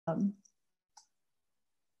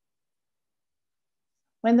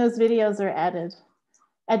when those videos are added.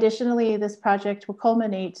 Additionally, this project will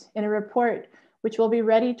culminate in a report which will be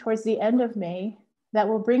ready towards the end of May that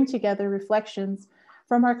will bring together reflections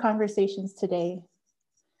from our conversations today.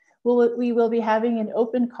 We will be having an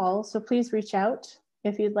open call, so please reach out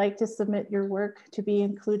if you'd like to submit your work to be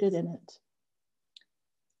included in it.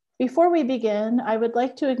 Before we begin, I would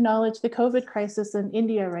like to acknowledge the COVID crisis in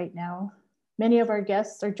India right now. Many of our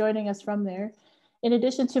guests are joining us from there, in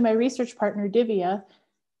addition to my research partner, Divya,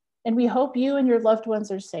 and we hope you and your loved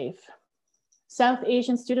ones are safe. South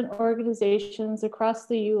Asian student organizations across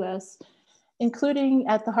the US, including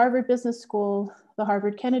at the Harvard Business School, the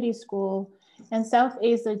Harvard Kennedy School, and South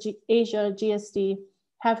Asia GSD,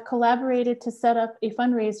 have collaborated to set up a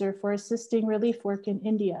fundraiser for assisting relief work in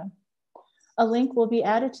India. A link will be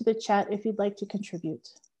added to the chat if you'd like to contribute.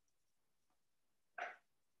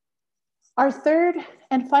 Our third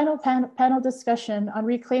and final panel discussion on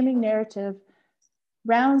reclaiming narrative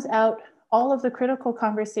rounds out all of the critical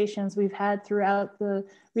conversations we've had throughout the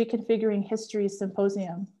Reconfiguring Histories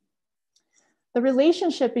Symposium. The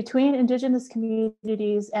relationship between Indigenous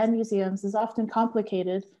communities and museums is often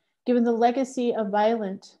complicated, given the legacy of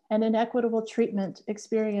violent and inequitable treatment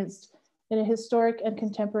experienced in a historic and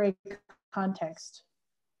contemporary context.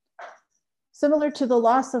 Similar to the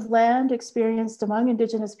loss of land experienced among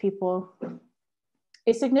Indigenous people,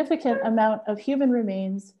 a significant amount of human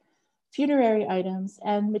remains, funerary items,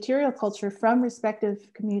 and material culture from respective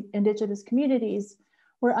Indigenous communities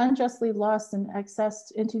were unjustly lost and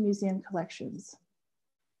accessed into museum collections.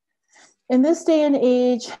 In this day and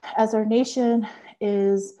age, as our nation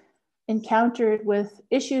is encountered with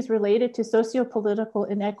issues related to socio-political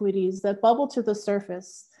inequities that bubble to the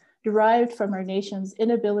surface, derived from our nation's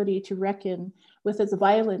inability to reckon with its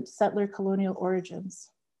violent settler colonial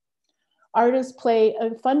origins. Artists play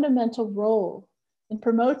a fundamental role in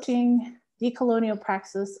promoting decolonial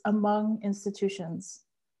praxis among institutions.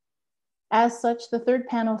 As such, the third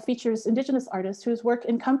panel features Indigenous artists whose work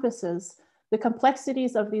encompasses the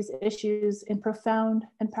complexities of these issues in profound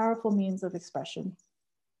and powerful means of expression.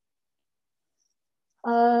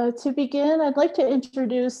 To begin, I'd like to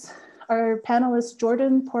introduce our panelist,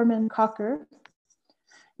 Jordan Poorman Cocker,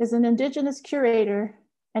 is an Indigenous curator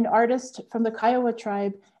and artist from the Kiowa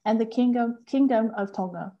tribe and the Kingdom of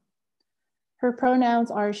Tonga. Her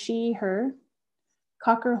pronouns are she, her.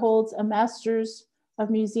 Cocker holds a Master's of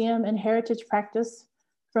Museum and Heritage Practice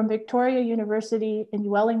from Victoria University in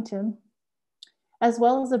Wellington, as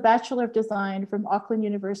well as a Bachelor of Design from Auckland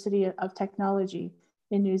University of Technology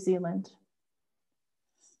in New Zealand.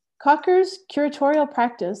 Cocker's curatorial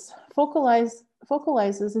practice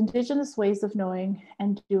focalizes Indigenous ways of knowing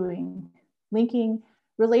and doing, linking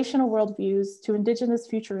relational worldviews to Indigenous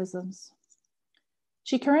futurisms.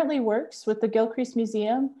 She currently works with the Gilcrease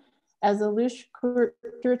Museum as a Lush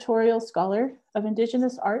curatorial scholar of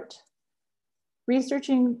Indigenous art,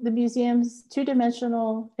 researching the museum's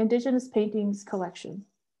two-dimensional Indigenous paintings collection.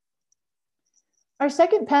 Our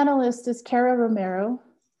second panelist is Cara Romero.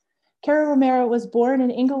 Cara Romero was born in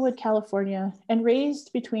Inglewood, California, and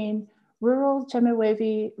raised between rural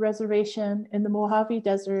Chemehuevi Reservation in the Mojave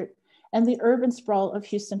Desert and the urban sprawl of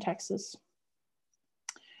Houston, Texas.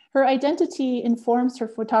 Her identity informs her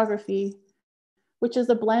photography, which is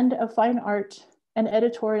a blend of fine art and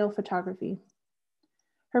editorial photography.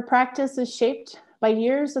 Her practice is shaped by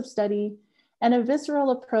years of study and a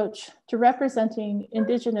visceral approach to representing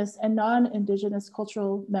Indigenous and non-Indigenous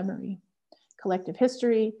cultural memory, collective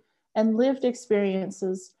history, and lived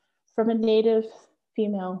experiences from a Native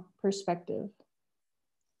female perspective.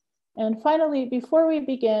 And finally, before we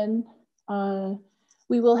begin,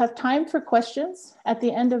 we will have time for questions at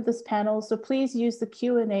the end of this panel, so please use the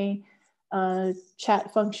Q&A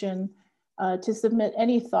chat function to submit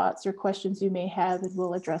any thoughts or questions you may have, and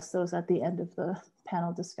we'll address those at the end of the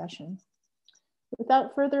panel discussion.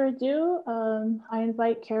 Without further ado, I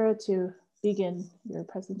invite Cara to begin your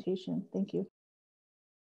presentation. Thank you.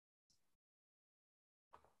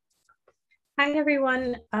 Hi,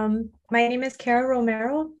 everyone. My name is Cara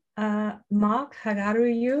Romero. Mak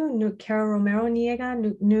Hagaruyu, Nu Cara Romero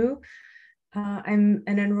Niega Nu. I'm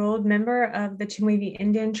an enrolled member of the Chemehuevi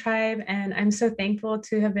Indian tribe, and I'm so thankful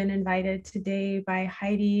to have been invited today by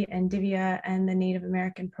Heidi and Divya and the Native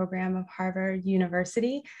American program of Harvard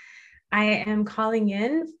University. I am calling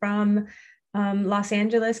in from Los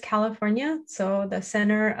Angeles, California, so the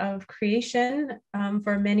center of creation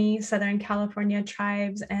for many Southern California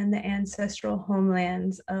tribes and the ancestral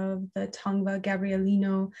homelands of the Tongva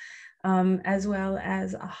Gabrielino, as well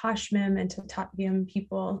as Hashmim and Tatatviam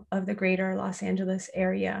people of the greater Los Angeles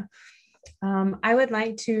area. I would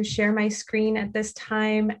like to share my screen at this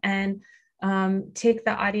time and take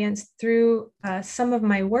the audience through some of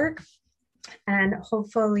my work and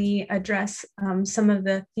hopefully address some of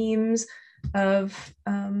the themes of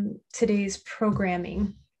today's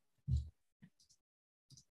programming.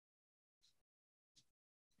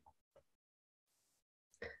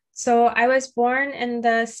 So I was born in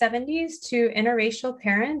the 70s to interracial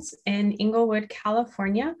parents in Inglewood,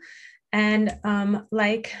 California. And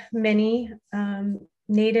like many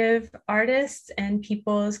Native artists and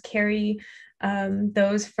peoples, carry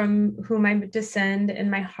those from whom I descend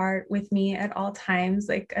in my heart with me at all times,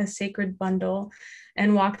 like a sacred bundle,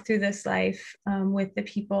 and walk through this life with the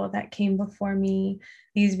people that came before me,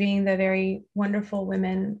 these being the very wonderful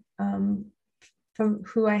women from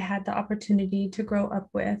who I had the opportunity to grow up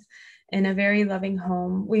with in a very loving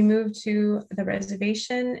home. We moved to the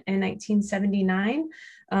reservation in 1979,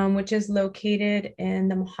 which is located in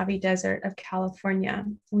the Mojave Desert of California.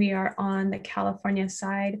 We are on the California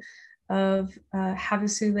side of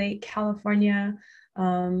Havasu Lake, California,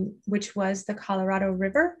 which was the Colorado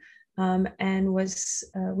River, and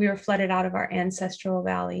we were flooded out of our ancestral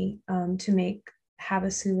valley to make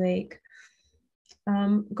Havasu Lake.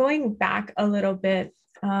 Going back a little bit,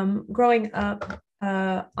 growing up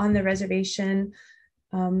on the reservation,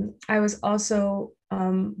 I was also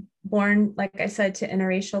born, like I said, to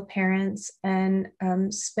interracial parents, and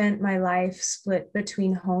spent my life split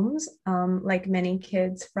between homes, like many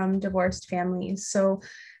kids from divorced families. So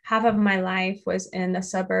half of my life was in the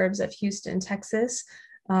suburbs of Houston, Texas,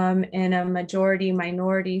 in a majority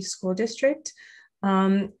minority school district.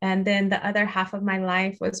 And then the other half of my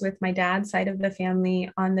life was with my dad's side of the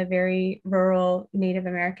family on the very rural Native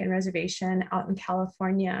American reservation out in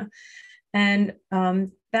California. And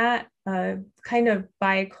that kind of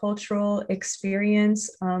bicultural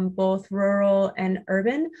experience, both rural and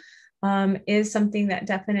urban, is something that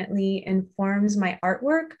definitely informs my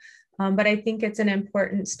artwork. But I think it's an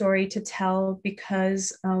important story to tell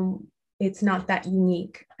because it's not that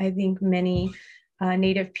unique. I think many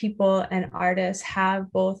Native people and artists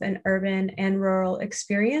have both an urban and rural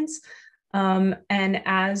experience. And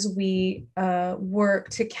as we work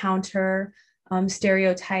to counter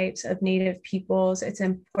stereotypes of Native peoples, it's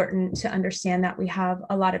important to understand that we have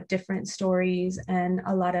a lot of different stories and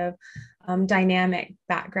a lot of dynamic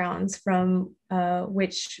backgrounds from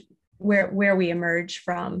where we emerge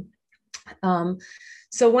from.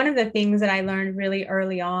 So one of the things that I learned really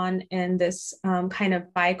early on in this kind of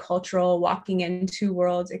bicultural walking into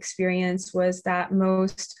worlds experience was that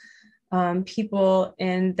most people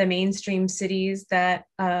in the mainstream cities that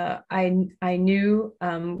I knew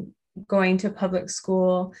going to public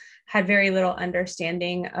school had very little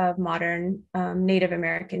understanding of modern Native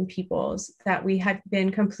American peoples, that we had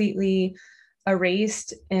been completely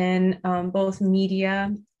erased in both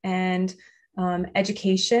media and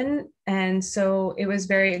education. And so it was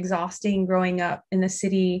very exhausting growing up in the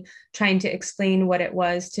city, trying to explain what it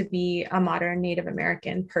was to be a modern Native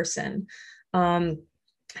American person.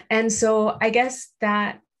 And so I guess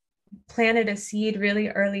that planted a seed really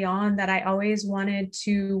early on that I always wanted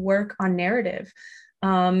to work on narrative.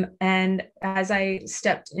 And as I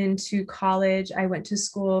stepped into college, I went to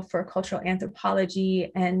school for cultural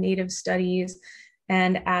anthropology and Native studies.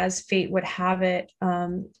 And as fate would have it,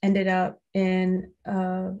 ended up in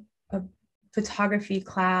a photography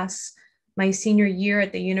class my senior year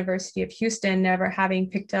at the University of Houston, never having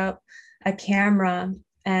picked up a camera,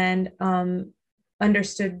 and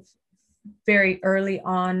understood very early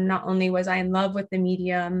on, not only was I in love with the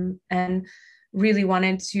medium and really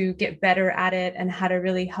wanted to get better at it and had a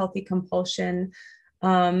really healthy compulsion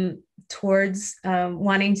towards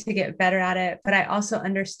wanting to get better at it, but I also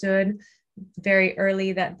understood very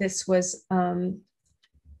early that this was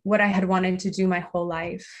what I had wanted to do my whole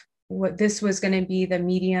life. What this was going to be the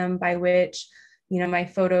medium by which, my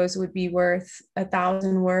photos would be worth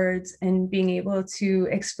 1,000 words, and being able to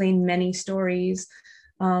explain many stories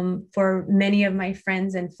for many of my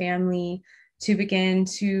friends and family to begin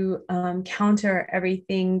to counter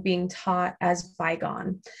everything being taught as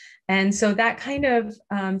bygone. And so that kind of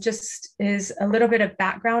just is a little bit of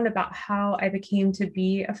background about how I became to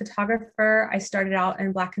be a photographer. I started out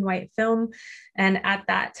in black and white film. And at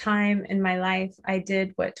that time in my life, I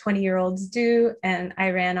did what 20-year-olds do. And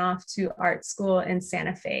I ran off to art school in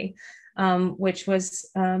Santa Fe, which was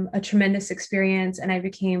a tremendous experience. And I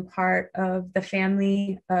became part of the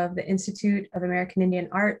family of the Institute of American Indian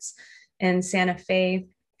Arts in Santa Fe,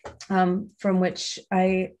 from which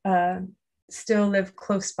I still live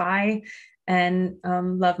close by and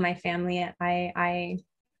love my family.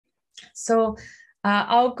 So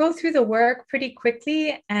I'll go through the work pretty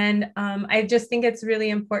quickly, and I just think it's really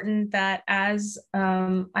important that as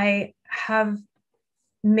I have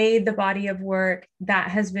made the body of work, that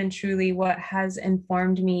has been truly what has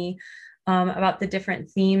informed me about the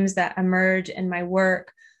different themes that emerge in my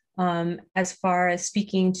work, as far as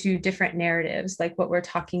speaking to different narratives, like what we're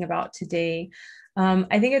talking about today.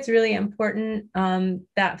 I think it's really important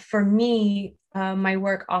that for me, my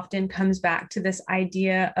work often comes back to this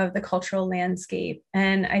idea of the cultural landscape.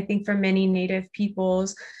 And I think for many Native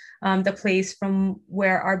peoples, the place from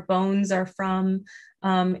where our bones are from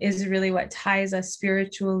is really what ties us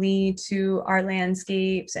spiritually to our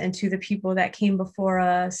landscapes and to the people that came before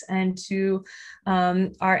us, and to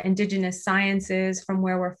our indigenous sciences from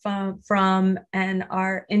where we're from, and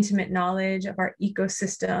our intimate knowledge of our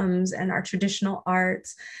ecosystems and our traditional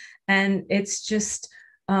arts. And it's just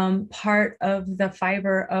part of the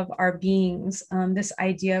fiber of our beings, this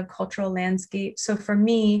idea of cultural landscape. So for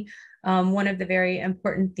me, one of the very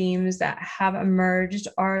important themes that have emerged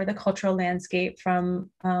are the cultural landscape from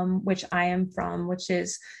which I am from, which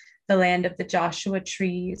is the land of the Joshua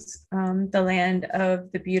trees, the land of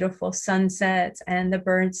the beautiful sunsets and the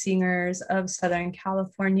bird singers of Southern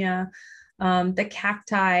California, the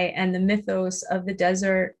cacti and the mythos of the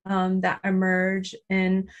desert that emerge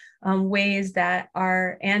in ways that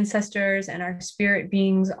our ancestors and our spirit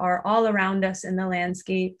beings are all around us in the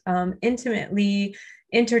landscape, intimately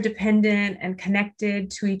interdependent and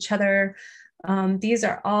connected to each other. These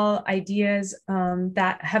are all ideas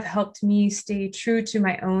that have helped me stay true to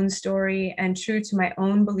my own story and true to my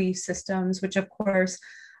own belief systems, which of course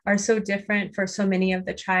are so different for so many of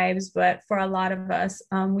the tribes, but for a lot of us,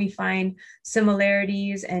 we find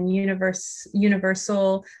similarities and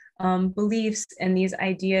universal beliefs and these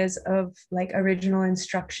ideas of like original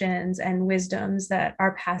instructions and wisdoms that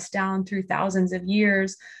are passed down through thousands of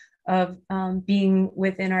years of being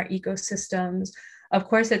within our ecosystems. Of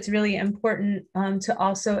course, it's really important to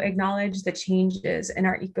also acknowledge the changes in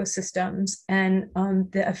our ecosystems and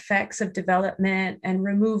the effects of development and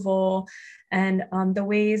removal, and the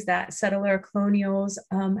ways that settler colonials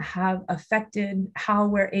have affected how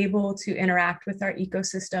we're able to interact with our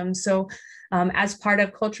ecosystems. So as part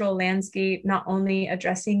of cultural landscape, not only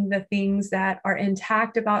addressing the things that are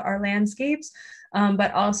intact about our landscapes,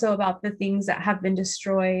 but also about the things that have been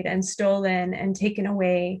destroyed and stolen and taken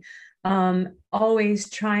away, always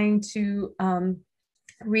trying to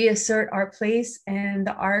reassert our place in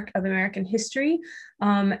the arc of American history,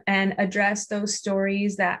 and address those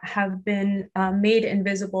stories that have been made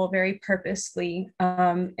invisible very purposely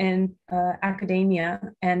in academia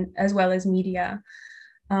and as well as media.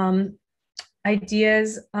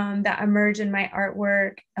 Ideas that emerge in my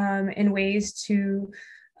artwork in ways to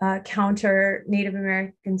counter Native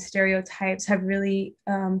American stereotypes have really,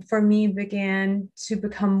 for me, began to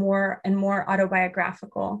become more and more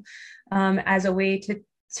autobiographical as a way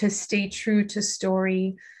to stay true to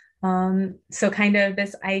story. So kind of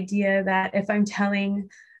this idea that if I'm telling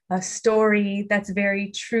a story that's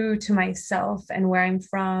very true to myself and where I'm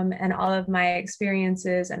from and all of my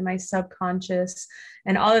experiences and my subconscious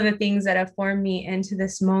and all of the things that have formed me into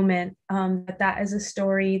this moment, that is a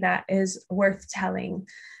story that is worth telling.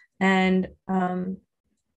 And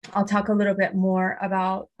I'll talk a little bit more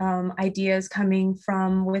about ideas coming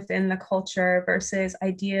from within the culture versus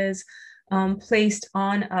ideas placed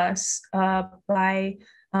on us by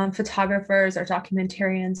photographers or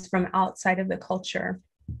documentarians from outside of the culture.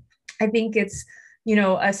 I think it's,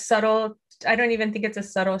 a subtle, I don't even think it's a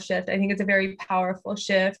subtle shift. I think it's a very powerful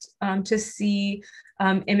shift to see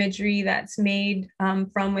imagery that's made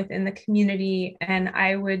from within the community. And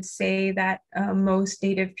I would say that most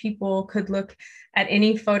Native people could look at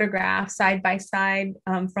any photograph side by side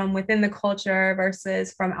from within the culture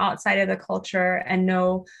versus from outside of the culture and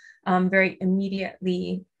know very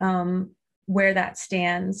immediately where that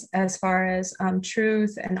stands as far as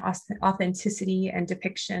truth and authenticity and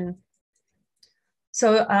depiction.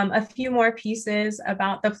 So a few more pieces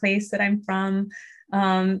about the place that I'm from,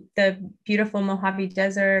 the beautiful Mojave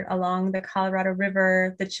Desert along the Colorado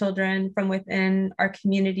River, the children from within our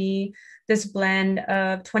community, this blend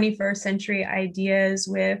of 21st century ideas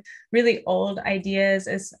with really old ideas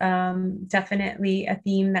is definitely a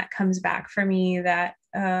theme that comes back for me that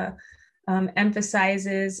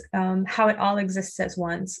emphasizes how it all exists as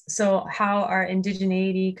once. So how our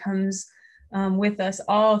indigeneity comes with us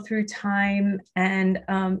all through time and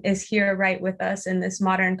is here right with us in this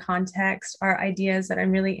modern context are ideas that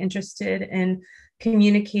I'm really interested in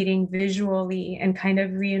communicating visually and kind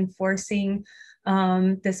of reinforcing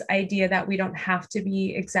this idea that we don't have to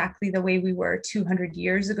be exactly the way we were 200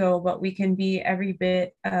 years ago, but we can be every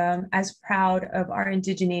bit as proud of our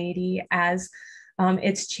indigeneity as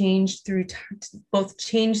it's changed through both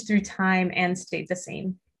changed through time and stayed the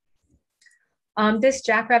same. This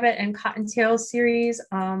Jackrabbit and Cottontail series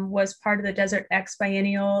was part of the Desert X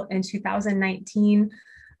Biennial in 2019.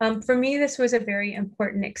 For me, this was a very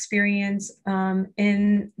important experience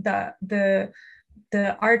in the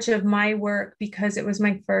arch of my work, because it was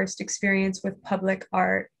my first experience with public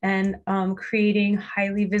art and creating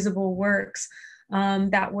highly visible works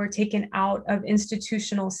that were taken out of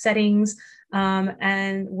institutional settings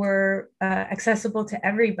and were accessible to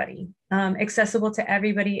everybody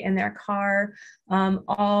in their car,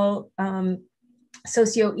 all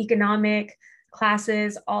socioeconomic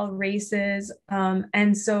classes, all races.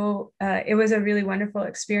 And so it was a really wonderful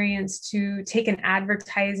experience to take an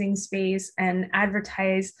advertising space and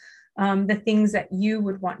advertise the things that you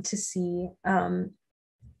would want to see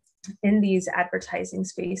in these advertising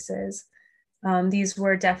spaces. These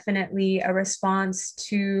were definitely a response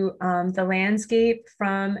to the landscape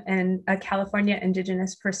from a California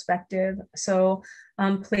Indigenous perspective. So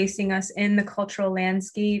placing us in the cultural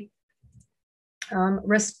landscape,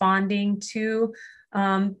 responding to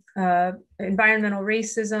environmental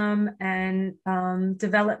racism and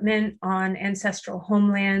development on ancestral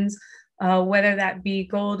homelands, whether that be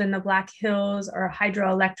gold in the Black Hills or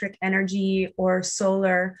hydroelectric energy or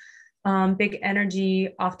solar. Big energy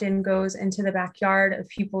often goes into the backyard of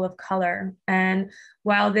people of color. And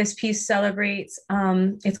while this piece celebrates,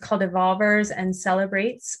 it's called Evolvers and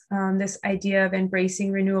celebrates this idea of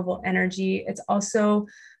embracing renewable energy, it's also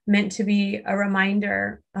meant to be a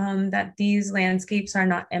reminder that these landscapes are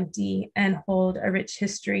not empty and hold a rich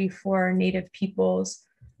history for Native peoples.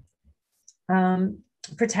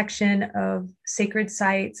 Protection of sacred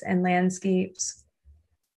sites and landscapes.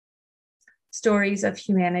 Stories of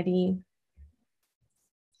humanity,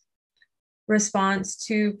 response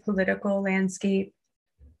to political landscape.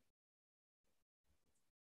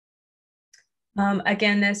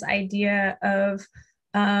 Again, this idea of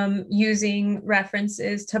using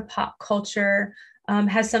references to pop culture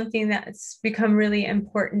has something that's become really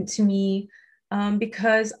important to me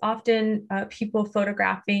because often people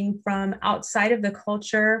photographing from outside of the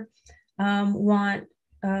culture want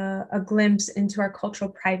a glimpse into our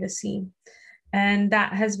cultural privacy. And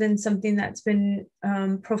that has been something that's been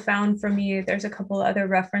profound for me. There's a couple other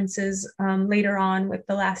references later on with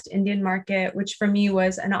the last Indian market, which for me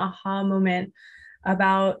was an aha moment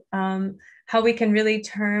about how we can really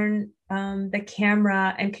turn the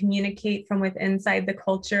camera and communicate from within inside the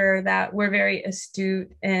culture, that we're very astute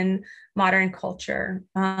in modern culture.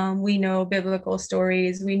 We know biblical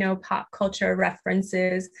stories, we know pop culture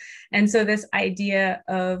references. And so this idea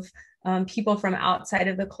of people from outside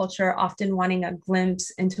of the culture often wanting a glimpse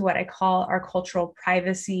into what I call our cultural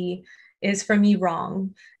privacy is for me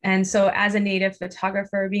wrong. And so as a Native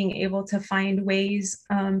photographer, being able to find ways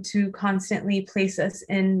to constantly place us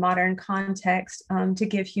in modern context to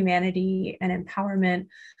give humanity and empowerment,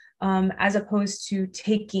 as opposed to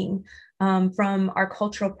taking from our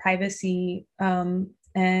cultural privacy, and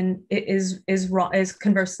it is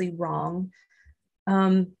conversely wrong.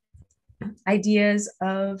 Ideas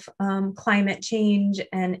of climate change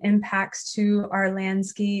and impacts to our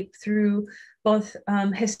landscape through both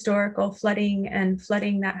historical flooding and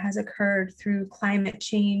flooding that has occurred through climate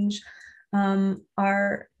change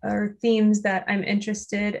are themes that I'm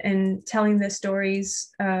interested in telling the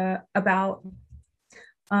stories about,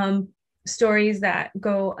 stories that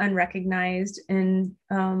go unrecognized in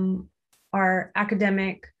our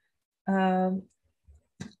academic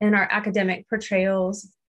portrayals.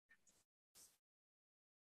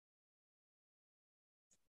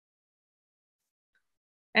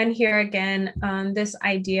 And here again, this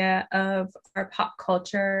idea of our pop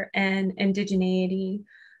culture and indigeneity.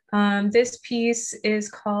 This piece is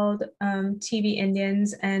called TV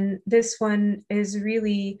Indians, and this one is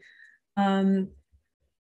really,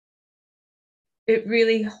 it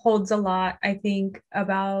really holds a lot, I think,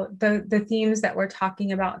 about the themes that we're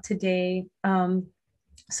talking about today.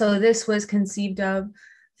 So this was conceived of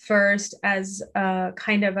first as a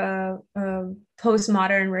kind of a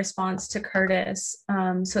postmodern response to Curtis.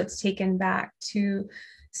 So it's taken back to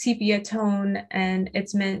sepia tone, and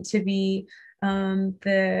it's meant to be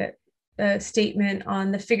the statement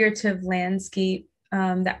on the figurative landscape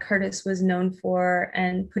that Curtis was known for,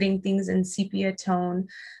 and putting things in sepia tone.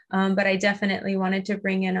 But I definitely wanted to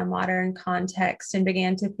bring in a modern context and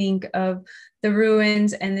began to think of the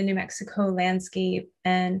ruins and the New Mexico landscape,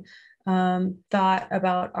 and thought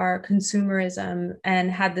about our consumerism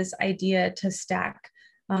and had this idea to stack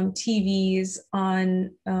TVs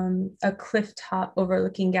on a cliff top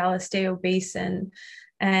overlooking Galisteo Basin,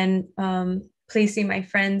 and placing my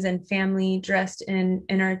friends and family dressed in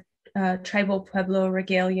our tribal Pueblo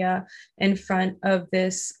regalia in front of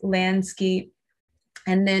this landscape.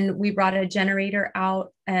 And then we brought a generator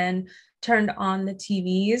out and turned on the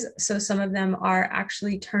TVs. So some of them are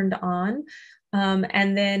actually turned on.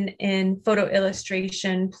 And then in photo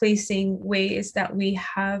illustration, placing ways that we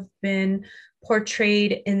have been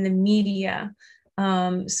portrayed in the media.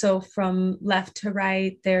 So from left to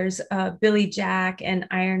right, there's Billy Jack and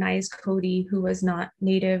Iron Eyes Cody, who was not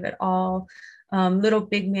Native at all. Little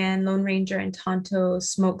Big Man, Lone Ranger and Tonto,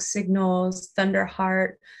 Smoke Signals,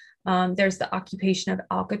 Thunderheart. There's the occupation of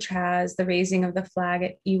Alcatraz, the raising of the flag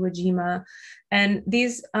at Iwo Jima. And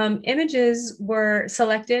these images were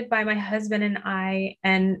selected by my husband and I,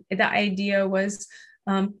 and the idea was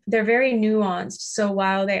they're very nuanced. So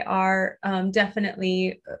while they are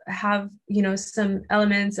definitely have, some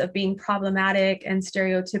elements of being problematic and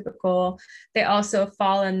stereotypical, they also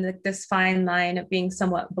fall in this fine line of being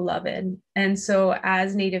somewhat beloved. And so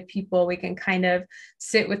as Native people, we can kind of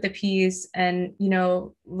sit with the piece and,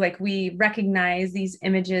 we recognize these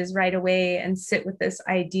images right away and sit with this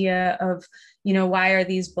idea of, why are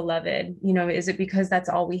these beloved? Is it because that's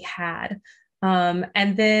all we had?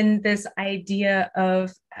 And then this idea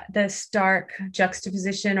of the stark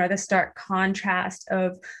juxtaposition or the stark contrast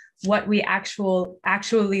of what we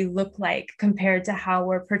actually look like compared to how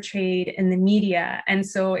we're portrayed in the media. And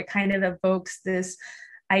so it kind of evokes this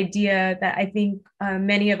idea that I think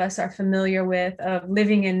many of us are familiar with, of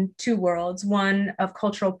living in two worlds, one of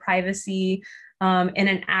cultural privacy in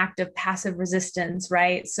an act of passive resistance,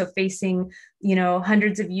 right? So facing,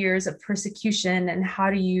 hundreds of years of persecution, and how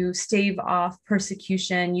do you stave off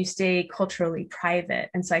persecution? You stay culturally private.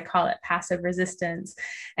 And so I call it passive resistance.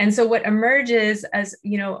 And so what emerges as,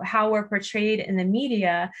 how we're portrayed in the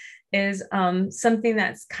media is something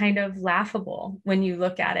that's kind of laughable when you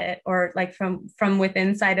look at it, or like from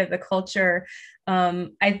within side of the culture.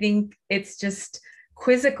 I think it's just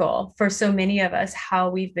quizzical for so many of us how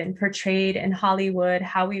we've been portrayed in Hollywood,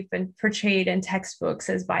 how we've been portrayed in textbooks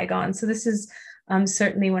as bygones. So this is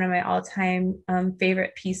certainly one of my all-time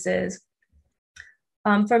favorite pieces.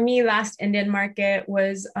 For me, Last Indian Market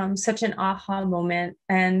was such an aha moment.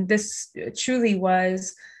 And this truly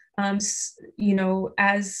was, as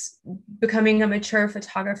becoming a mature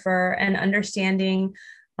photographer and understanding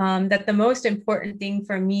that the most important thing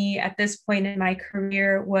for me at this point in my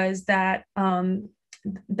career was that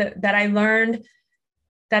that I learned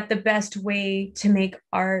that the best way to make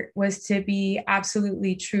art was to be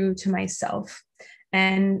absolutely true to myself.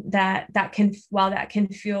 And that can, while that can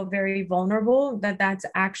feel very vulnerable, that's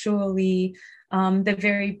actually the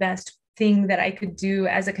very best thing that I could do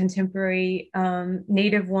as a contemporary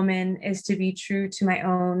Native woman, is to be true to my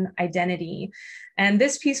own identity. And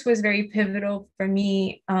this piece was very pivotal for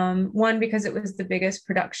me, one, because it was the biggest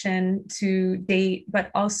production to date, but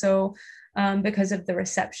also because of the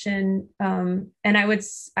reception. And I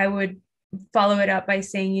would follow it up by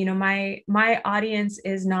saying, my audience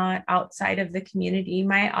is not outside of the community.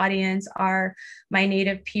 My audience are my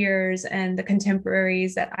Native peers and the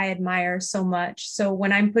contemporaries that I admire so much. So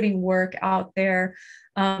when I'm putting work out there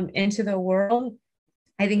into the world,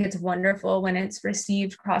 I think it's wonderful when it's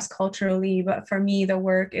received cross-culturally. But for me, the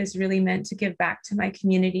work is really meant to give back to my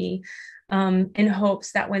community, in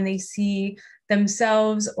hopes that when they see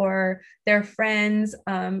themselves or their friends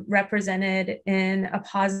represented in a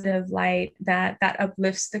positive light, that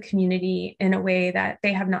uplifts the community in a way that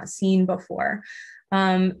they have not seen before.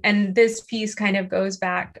 And this piece kind of goes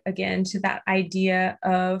back again to that idea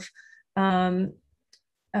of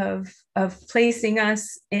placing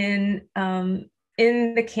us in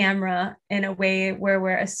the camera in a way where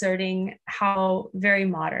we're asserting how very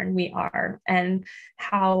modern we are, and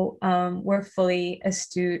how we're fully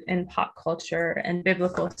astute in pop culture and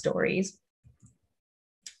biblical stories.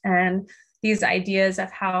 And these ideas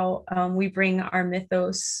of how we bring our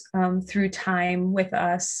mythos through time with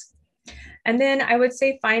us. And then I would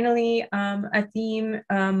say finally, a theme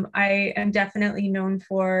I am definitely known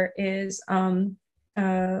for is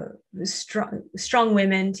strong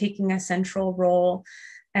women taking a central role.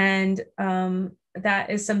 And that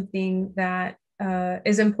is something that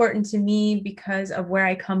is important to me because of where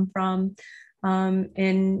I come from.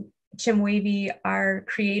 In Chemehuevi, our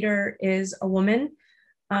creator is a woman.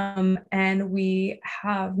 And we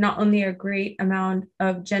have not only a great amount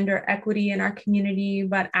of gender equity in our community,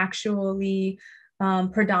 but actually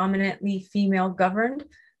predominantly female governed.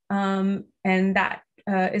 And that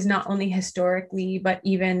is not only historically, but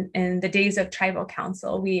even in the days of tribal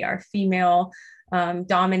council, we are female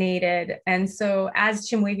dominated. And so as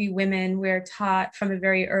Chemehuevi women, we're taught from a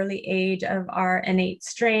very early age of our innate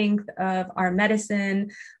strength, of our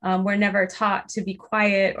medicine. We're never taught to be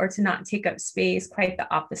quiet or to not take up space, quite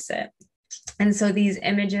the opposite. And so these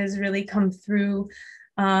images really come through.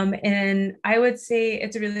 And I would say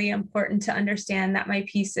it's really important to understand that my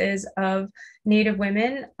pieces of Native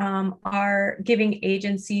women are giving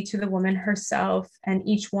agency to the woman herself, and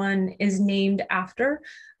each one is named after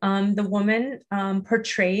the woman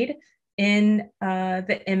portrayed in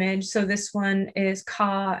the image. So this one is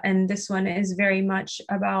Ka, and this one is very much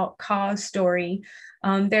about Ka's story.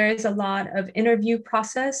 There is a lot of interview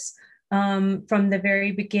process from the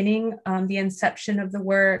very beginning, the inception of the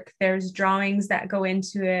work. There's drawings that go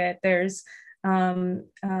into it. There's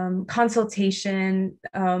consultation,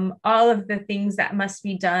 all of the things that must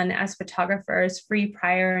be done as photographers, free,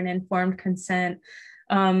 prior, and informed consent,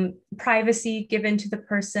 privacy given to the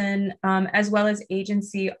person, as well as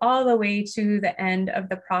agency all the way to the end of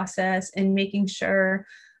the process, and making sure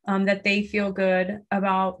that they feel good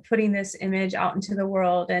about putting this image out into the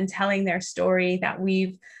world and telling their story that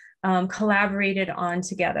we've collaborated on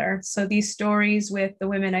together. So these stories with the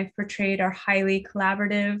women I've portrayed are highly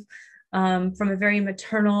collaborative, from a very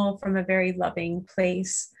maternal, from a very loving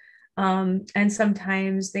place. And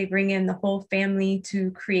sometimes they bring in the whole family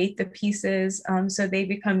to create the pieces. So they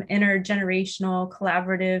become intergenerational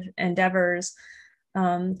collaborative endeavors,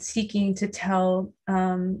 seeking to tell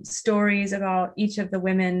stories about each of the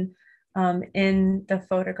women in the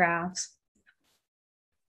photographs.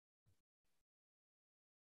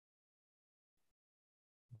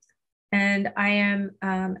 And I am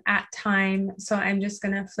at time, so I'm just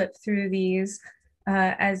going to flip through these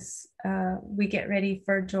as we get ready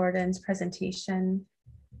for Jordan's presentation.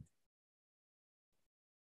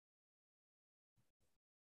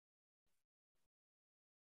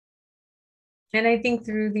 And I think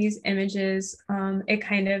through these images, it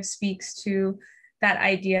kind of speaks to that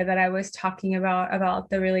idea that I was talking about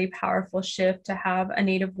the really powerful shift to have a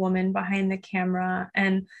Native woman behind the camera,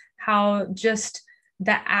 and how just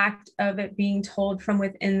the act of it being told from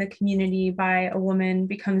within the community by a woman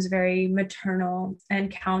becomes very maternal and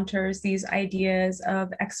counters these ideas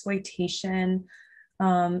of exploitation,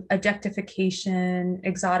 objectification,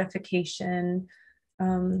 exotification,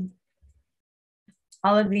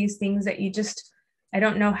 all of these things that you just, I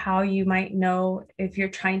don't know how you might know if you're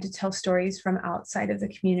trying to tell stories from outside of the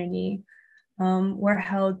community. We're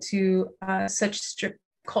held to such strict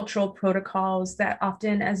cultural protocols that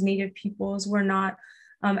often as Native peoples, we're not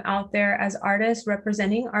out there as artists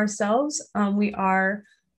representing ourselves. We are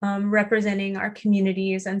representing our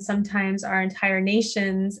communities and sometimes our entire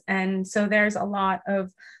nations. And so there's a lot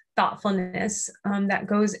of thoughtfulness that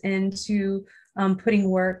goes into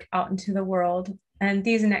putting work out into the world. And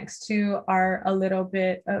these next two are a little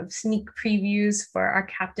bit of sneak previews for our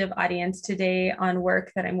captive audience today on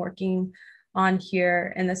work that I'm working on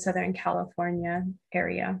here in the Southern California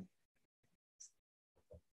area.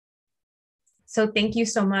 So thank you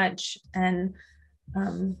so much. And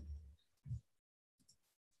I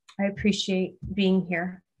appreciate being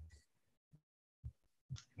here.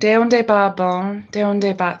 Deonde ba bon,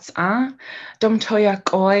 deonde bats a, dom toya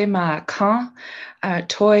koi ma kan,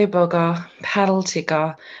 toy boga, paddle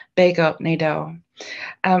tika, bego nado.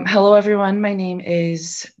 Hello everyone, my name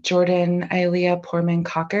is Jordan Ailia Poorman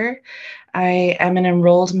Cocker. I am an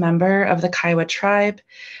enrolled member of the Kiowa tribe.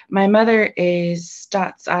 My mother is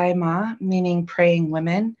Datsai Ma, meaning praying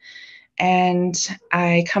women, and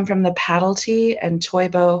I come from the Paddletea and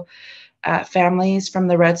Toibo families from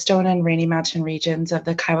the Redstone and Rainy Mountain regions of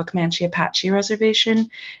the Kiowa Comanche Apache Reservation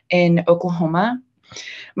in Oklahoma.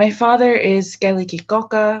 My father is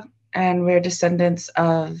Galikikoka, and we're descendants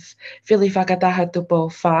of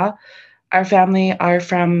Filifakataha Fa. Our family are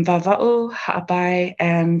from Vava'u, Ha'apai,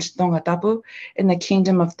 and Tongatapu in the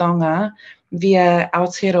Kingdom of Tonga via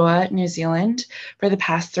Aotearoa, New Zealand, for the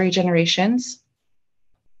past 3 generations.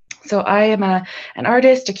 So I am an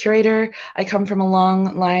artist, a curator. I come from a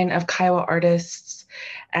long line of Kiowa artists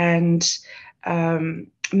and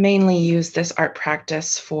mainly use this art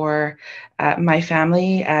practice for my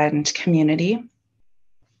family and community.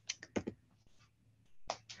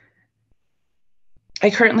 I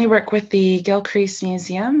currently work with the Gilcrease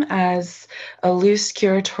Museum as a loose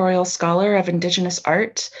curatorial scholar of Indigenous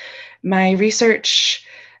art. My research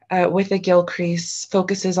with the Gilcrease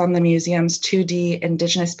focuses on the museum's 2D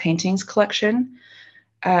Indigenous paintings collection.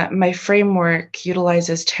 My framework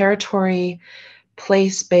utilizes territory,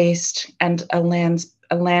 place-based, and a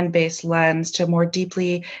a land-based lens to more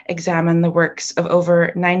deeply examine the works of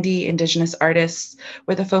over 90 Indigenous artists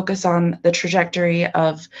with a focus on the trajectory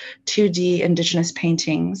of 2D Indigenous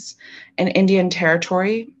paintings in Indian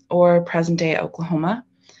Territory or present-day Oklahoma,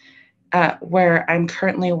 where I'm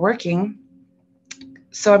currently working.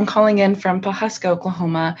 So I'm calling in from Pawhuska,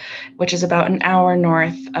 Oklahoma, which is about an hour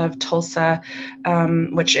north of Tulsa,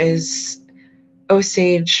 which is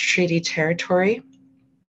Osage Treaty Territory.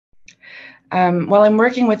 While I'm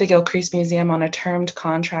working with the Gilcrease Museum on a termed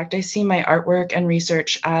contract, I see my artwork and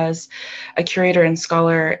research as a curator and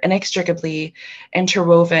scholar inextricably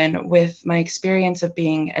interwoven with my experience of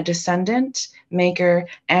being a descendant, maker,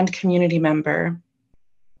 and community member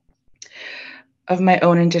of my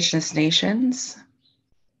own Indigenous nations.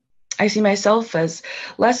 I see myself as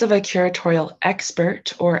less of a curatorial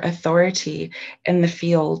expert or authority in the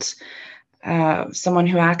field, someone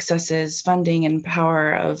who accesses funding and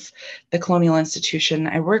power of the colonial institution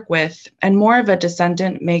I work with, and more of a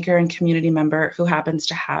descendant, maker, and community member who happens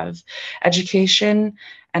to have education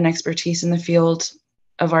and expertise in the field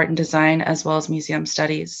of art and design, as well as museum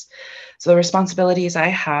studies. So the responsibilities I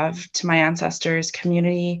have to my ancestors,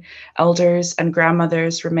 community, elders, and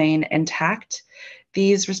grandmothers remain intact.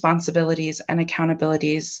 These responsibilities and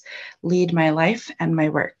accountabilities lead my life and my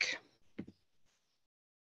work.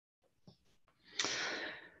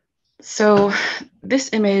 So this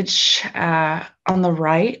image on the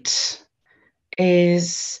right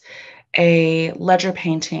is a ledger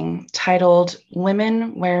painting titled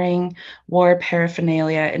 "Women Wearing War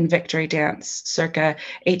Paraphernalia in Victory Dance, circa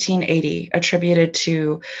 1880, attributed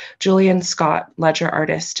to Julian Scott, ledger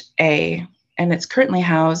artist A, and it's currently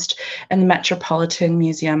housed in the Metropolitan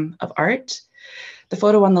Museum of Art. The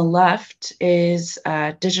photo on the left is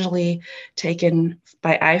digitally taken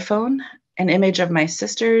by iPhone, an image of my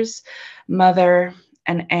sisters, mother,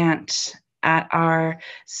 and aunt at our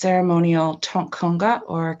ceremonial Tongan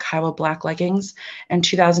or Kiowa black leggings in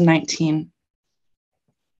 2019.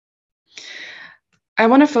 I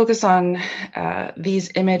want to focus on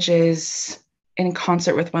these images in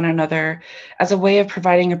concert with one another as a way of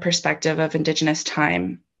providing a perspective of Indigenous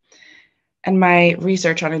time and my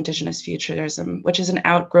research on Indigenous futurism, which is an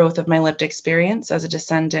outgrowth of my lived experience as a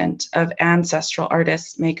descendant of ancestral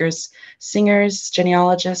artists, makers, singers,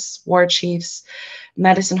 genealogists, war chiefs,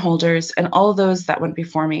 medicine holders, and all those that went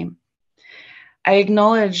before me. I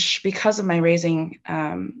acknowledge, because of my raising,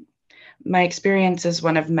 my experience is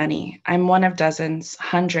one of many. I'm one of dozens,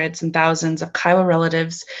 hundreds, and thousands of Kiowa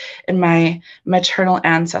relatives in my maternal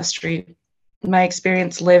ancestry. My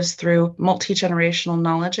experience lives through multi-generational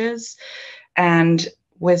knowledges and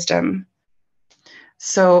wisdom.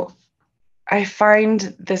 So I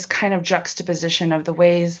find this kind of juxtaposition of the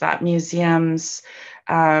ways that museums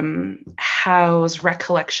house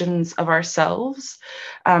recollections of ourselves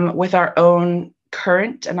with our own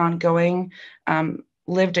current and ongoing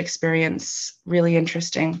lived experience really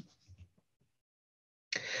interesting.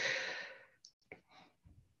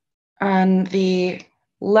 On the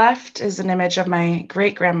left is an image of my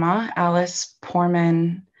great-grandma, Alice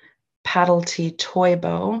Poorman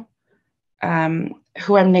Toybo,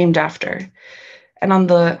 who I'm named after. And on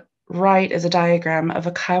the right is a diagram of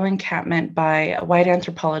a Kiowa encampment by a white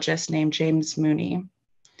anthropologist named James Mooney.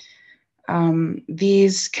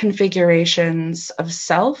 These configurations of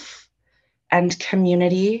self and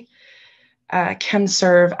community can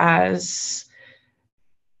serve as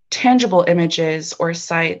tangible images or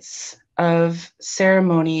sites of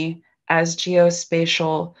ceremony as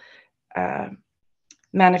geospatial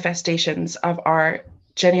manifestations of our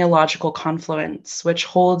genealogical confluence, which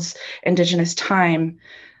holds Indigenous time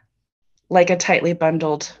like a tightly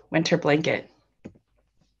bundled winter blanket.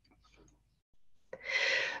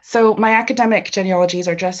 So my academic genealogies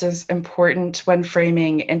are just as important when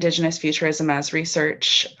framing Indigenous futurism as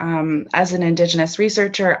research. As an Indigenous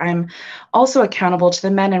researcher, I'm also accountable to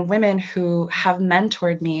the men and women who have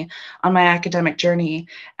mentored me on my academic journey,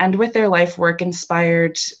 and with their life work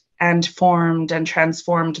inspired and formed and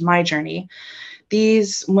transformed my journey.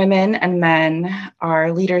 These women and men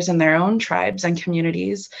are leaders in their own tribes and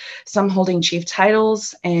communities, some holding chief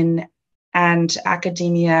titles and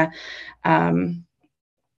academia,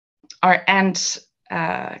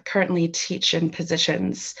 currently teach in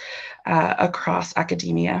positions across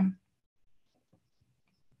academia.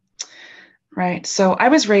 Right, so I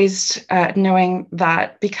was raised knowing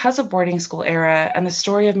that because of boarding school era and the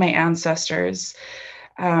story of my ancestors,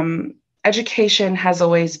 education has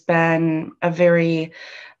always been a very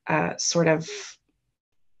sort of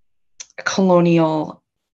colonial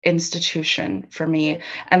institution for me.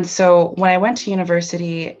 And so when I went to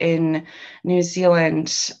university in New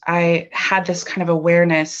Zealand, I had this kind of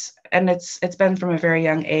awareness, and it's been from a very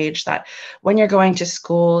young age, that when you're going to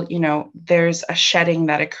school, you know, there's a shedding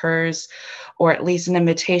that occurs, or at least an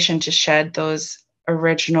invitation to shed those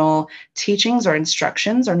original teachings or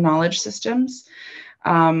instructions or knowledge systems.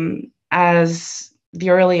 As the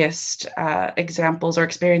earliest examples or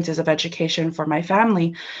experiences of education for my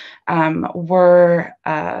family were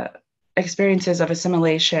experiences of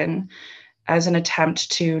assimilation as an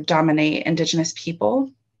attempt to dominate Indigenous people.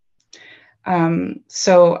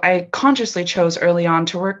 So I consciously chose early on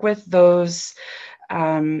to work with those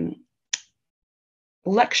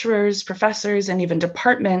lecturers, professors, and even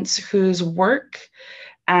departments whose work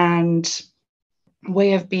and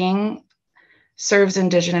way of being serves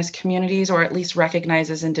Indigenous communities, or at least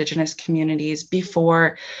recognizes Indigenous communities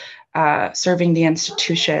before serving the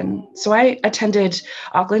institution. So I attended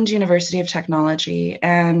Auckland University of Technology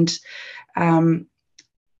and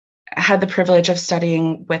had the privilege of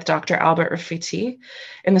studying with Dr. Albert Rafiti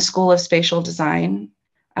in the School of Spatial Design.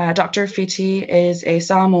 Dr. Rafiti is a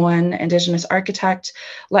Samoan Indigenous architect,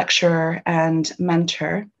 lecturer, and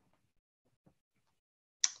mentor.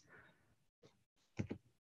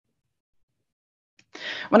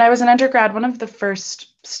 When I was an undergrad, one of the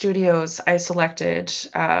first studios I selected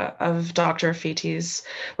of Dr. Rafiti's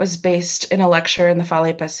was based in a lecture in the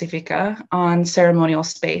Fale Pacifica on ceremonial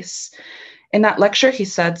space. In that lecture, he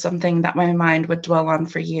said something that my mind would dwell on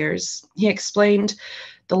for years. He explained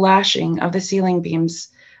the lashing of the ceiling beams,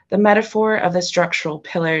 the metaphor of the structural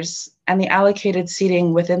pillars, and the allocated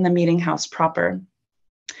seating within the meeting house proper.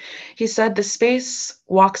 He said the space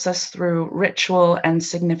walks us through ritual and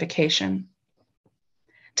signification.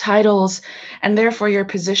 Titles, and therefore your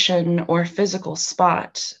position or physical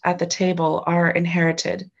spot at the table, are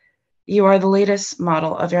inherited. You are the latest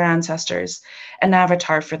model of your ancestors, an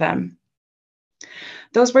avatar for them.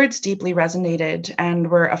 Those words deeply resonated and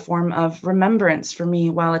were a form of remembrance for me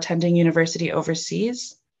while attending university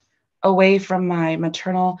overseas, away from my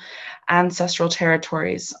maternal ancestral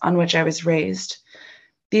territories on which I was raised.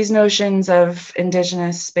 These notions of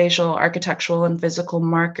Indigenous spatial, architectural, and physical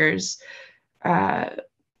markers,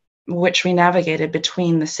 which we navigated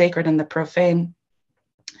between the sacred and the profane.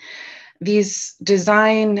 These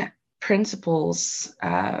design principles,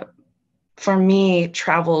 for me,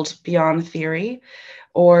 traveled beyond theory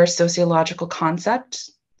or sociological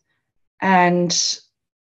concept. And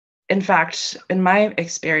in fact, in my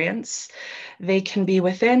experience, they can be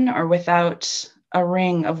within or without a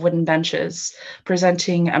ring of wooden benches,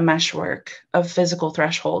 presenting a meshwork of physical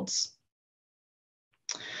thresholds.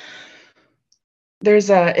 There's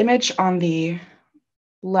an image on the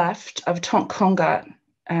left of Tongan.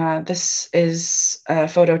 This is a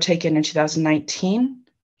photo taken in 2019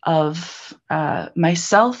 of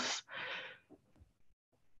myself.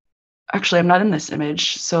 Actually, I'm not in this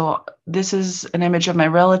image. So this is an image of my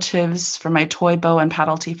relatives from my Toy Bow and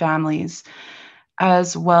Paddletea families,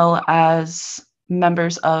 as well as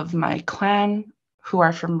members of my clan who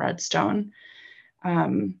are from Redstone.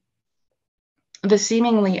 The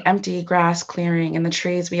seemingly empty grass clearing and the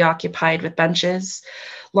trees we occupied with benches,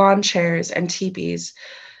 lawn chairs, and teepees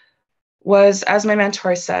was, as my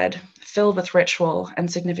mentor said, filled with ritual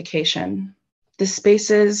and signification. The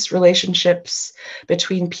spaces, relationships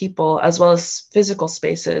between people, as well as physical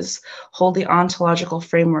spaces, hold the ontological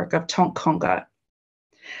framework of Tonkonga.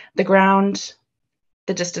 The ground,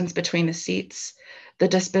 the distance between the seats, the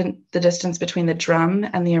distance between the drum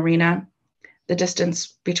and the arena, the distance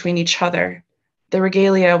between each other, the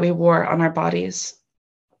regalia we wore on our bodies.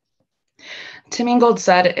 Tim Ingold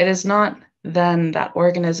said, "It is not then that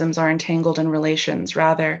organisms are entangled in relations.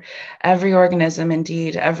 Rather, every organism,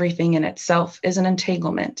 indeed everything in itself, is an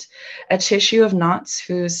entanglement, a tissue of knots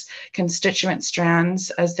whose constituent strands,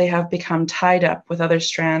 as they have become tied up with other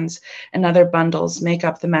strands and other bundles, make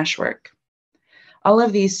up the meshwork. All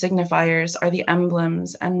of these signifiers are the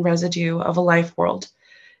emblems and residue of a life world.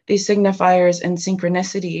 These signifiers in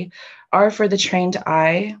synchronicity are for the trained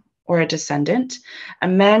eye, or a descendant, a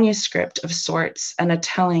manuscript of sorts and a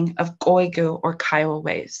telling of Goigu or Kiowa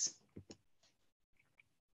ways."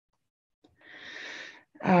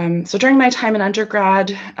 So during my time in undergrad,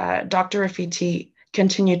 Dr. Rafiti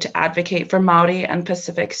continued to advocate for Maori and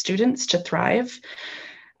Pacific students to thrive.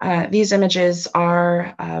 These images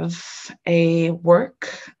are of a work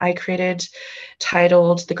I created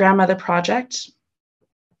titled The Grandmother Project.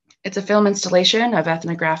 It's a film installation of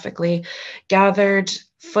ethnographically gathered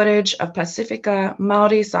footage of Pacifica,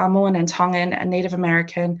 Maori, Samoan, and Tongan, and Native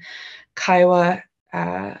American Kiowa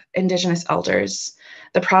Indigenous elders.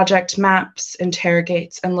 The project maps,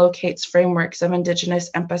 interrogates, and locates frameworks of Indigenous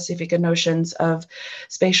and Pacifica notions of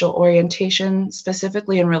spatial orientation,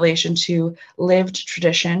 specifically in relation to lived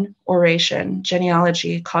tradition, oration,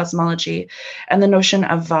 genealogy, cosmology, and the notion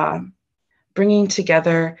of va, bringing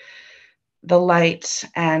together the light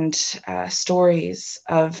and stories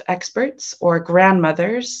of experts or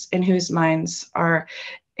grandmothers in whose minds are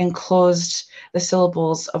enclosed the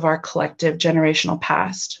syllables of our collective generational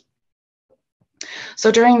past.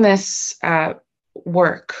 So during this artwork,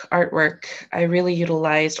 I really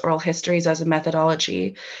utilized oral histories as a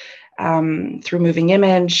methodology. Through moving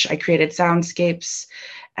image, I created soundscapes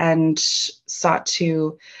and sought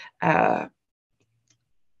to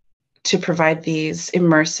provide these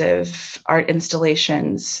immersive art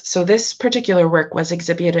installations. So this particular work was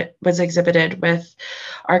exhibited with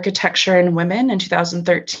Architecture and Women in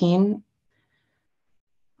 2013.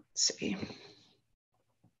 Let's see.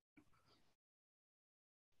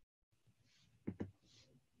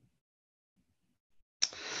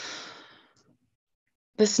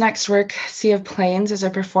 This next work, Sea of Plains, is a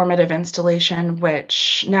performative installation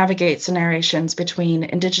which navigates the narrations between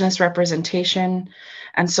Indigenous representation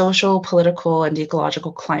and social, political, and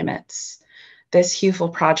ecological climates. This youthful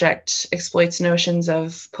project exploits notions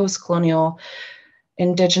of post-colonial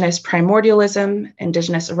Indigenous primordialism,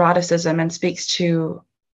 Indigenous eroticism, and speaks to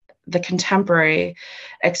the contemporary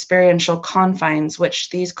experiential confines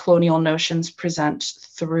which these colonial notions present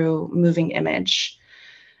through moving image.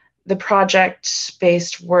 The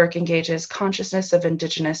project-based work engages consciousness of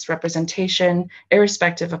Indigenous representation,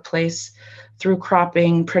 irrespective of place, through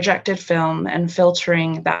cropping, projected film, and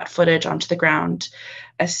filtering that footage onto the ground.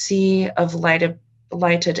 A sea of lighted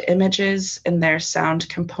images and their sound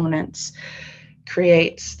components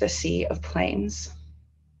creates the Sea of Plains.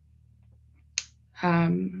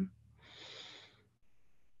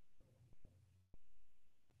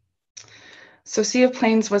 So Sea of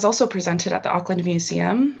Plains was also presented at the Auckland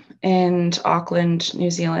Museum in Auckland,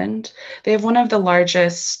 New Zealand. They have one of the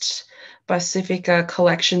largest Pacifica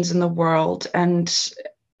collections in the world. And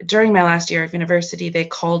during my last year of university, they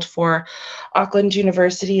called for Auckland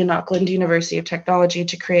University and Auckland University of Technology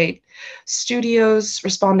to create studios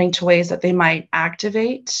responding to ways that they might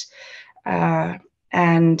activate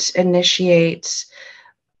and initiate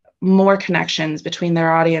more connections between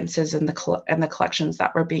their audiences and the collections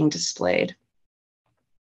that were being displayed.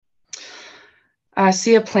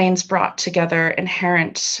 Sea of Plains brought together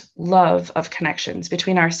inherent love of connections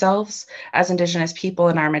between ourselves as Indigenous people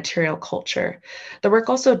and our material culture. The work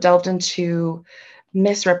also delved into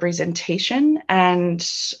misrepresentation and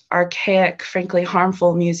archaic, frankly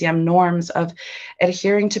harmful museum norms of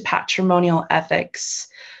adhering to patrimonial ethics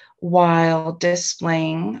while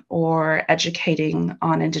displaying or educating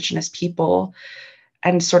on Indigenous people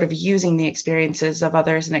and sort of using the experiences of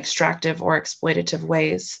others in extractive or exploitative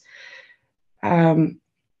ways.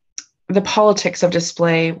 The politics of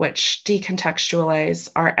display, which decontextualize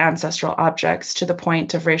our ancestral objects to the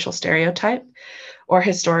point of racial stereotype or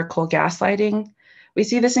historical gaslighting. We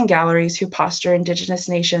see this in galleries who posture Indigenous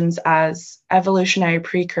nations as evolutionary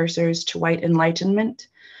precursors to white enlightenment,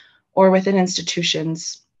 or within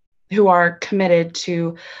institutions who are committed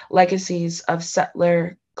to legacies of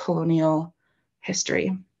settler colonial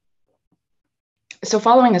history. So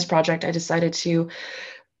following this project, I decided to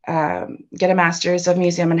get a master's of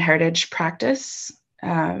museum and heritage practice.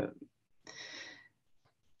 The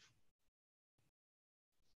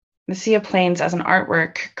Sea of Plains as an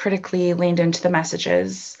artwork critically leaned into the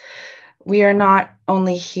messages. We are not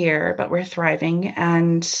only here, but we're thriving,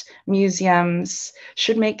 and museums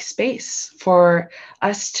should make space for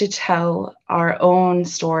us to tell our own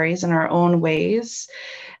stories in our own ways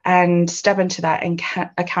and step into that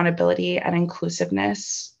accountability and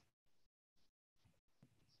inclusiveness.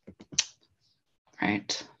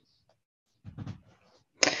 Right.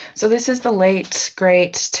 So this is the late,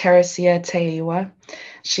 great Teresia Te'iwa.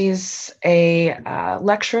 She's a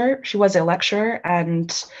lecturer. She was a lecturer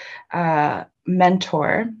and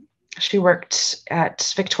mentor. She worked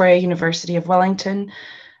at Victoria University of Wellington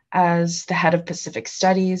as the head of Pacific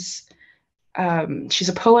Studies. She's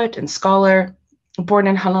a poet and scholar, born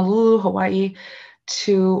in Honolulu, Hawaii,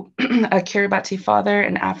 to a Kiribati father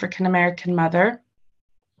and African-American mother,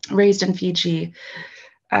 raised in Fiji.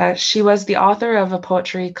 She was the author of a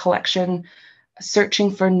poetry collection,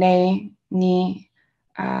 Searching for Ne Ni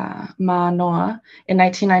Manoa, in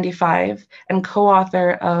 1995, and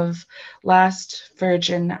co-author of Last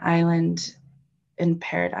Virgin Island in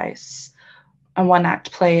Paradise, a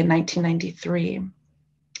one-act play in 1993.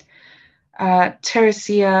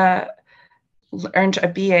 Teresia earned a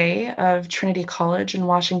BA of Trinity College in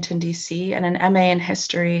Washington, D.C., and an MA in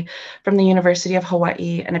history from the University of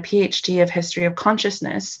Hawaii, and a PhD of history of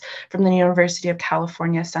consciousness from the University of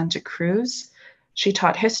California, Santa Cruz. She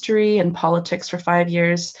taught history and politics for 5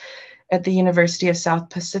 years at the University of South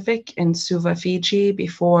Pacific in Suva, Fiji,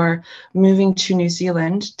 before moving to New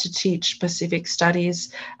Zealand to teach Pacific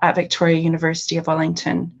Studies at Victoria University of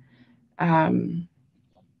Wellington.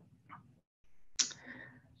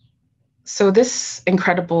 So this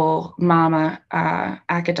incredible mama,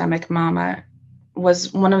 academic mama,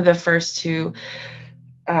 was one of the first to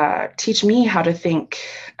teach me how to think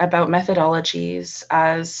about methodologies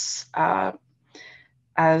as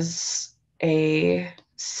a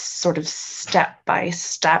sort of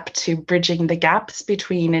step-by-step to bridging the gaps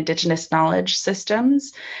between Indigenous knowledge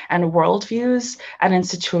systems and worldviews and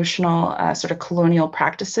institutional sort of colonial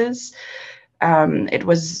practices. It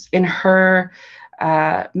was in her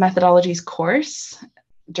methodologies course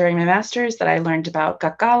during my master's that I learned about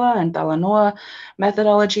Kakala and Talanoa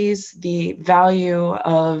methodologies, the value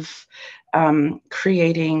of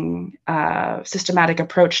creating a systematic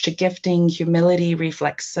approach to gifting, humility,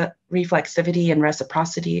 reflexivity, and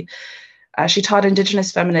reciprocity. She taught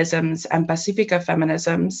Indigenous feminisms and Pacifica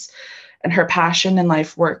feminisms, and her passion and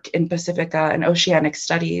life work in Pacifica and oceanic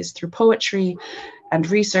studies through poetry and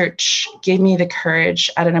research gave me the courage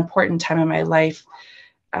at an important time in my life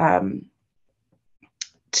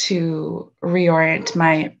to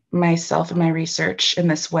reorient myself and my research in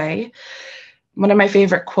this way. One of my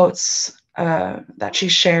favorite quotes that she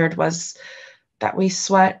shared was that we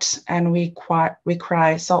sweat and we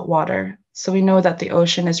cry salt water, so we know that the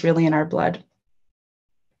ocean is really in our blood.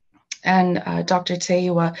 And Dr.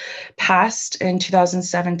 Kiowa passed in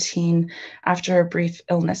 2017 after a brief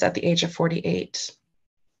illness at the age of 48.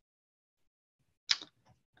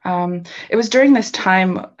 It was during this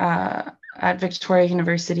time at Victoria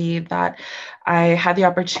University that I had the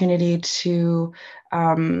opportunity to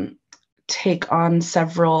take on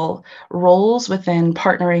several roles within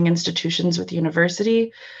partnering institutions with the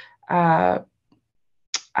university. I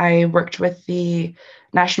worked with the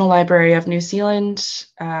National Library of New Zealand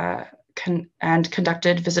and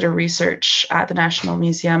conducted visitor research at the National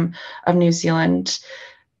Museum of New Zealand,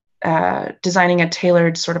 designing a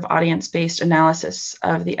tailored sort of audience-based analysis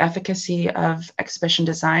of the efficacy of exhibition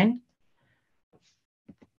design.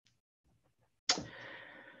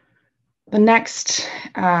 The next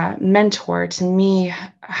mentor to me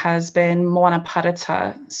has been Moana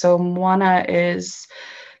Parata. So Moana is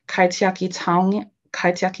Kaitiaki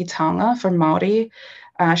Taonga for Māori.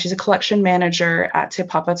 She's a collection manager at Te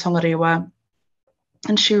Papa Tongarewa,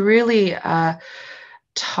 and she really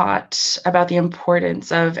taught about the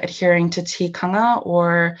importance of adhering to tikanga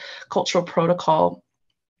or cultural protocol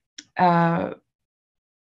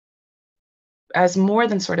as more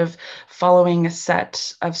than sort of following a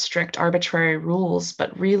set of strict arbitrary rules,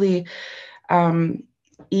 but really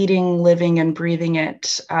eating, living, and breathing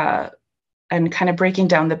it, and kind of breaking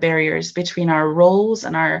down the barriers between our roles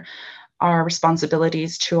and our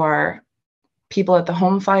responsibilities to our people at the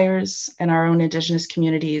home fires and our own Indigenous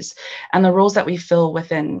communities, and the roles that we fill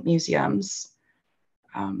within museums.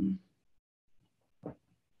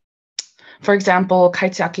 For example,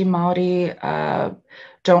 Kaitiaki Māori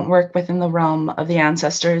don't work within the realm of the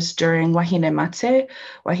ancestors during wahine mate,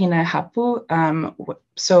 wahine hapu.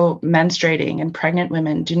 So menstruating and pregnant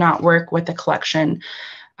women do not work with the collection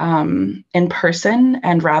in person,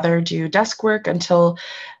 and rather do desk work until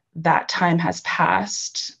that time has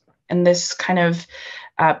passed. And this kind of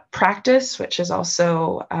practice, which is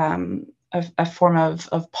also a form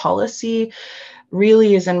of policy,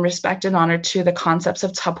 really is in respect and honor to the concepts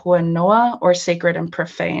of tapu and noa, or sacred and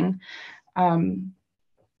profane.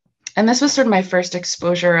 And this was sort of my first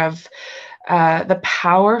exposure of the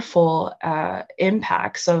powerful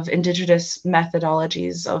impacts of Indigenous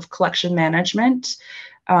methodologies of collection management.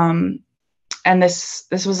 And this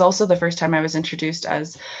was also the first time I was introduced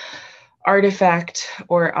as artifact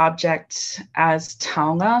or object as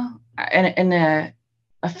taonga in an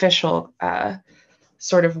official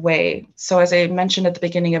sort of way. So as I mentioned at the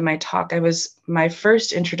beginning of my talk, my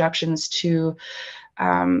first introductions to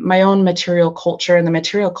my own material culture and the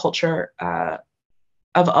material culture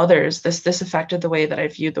of others, this affected the way that I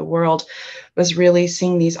viewed the world, was really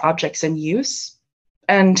seeing these objects in use.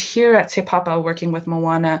 And here at Te Papa, working with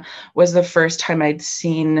Moana, was the first time I'd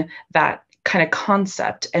seen that kind of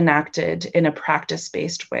concept enacted in a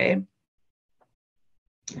practice-based way.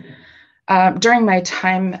 During my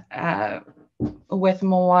time with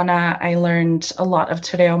Moana, I learned a lot of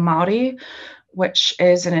Te Reo Māori, which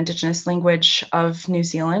is an Indigenous language of New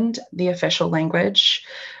Zealand, the official language.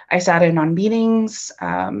 I sat in on meetings.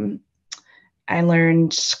 I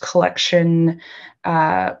learned collection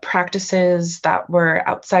practices that were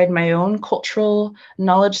outside my own cultural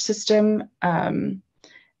knowledge system.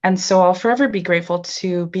 And so I'll forever be grateful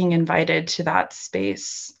to being invited to that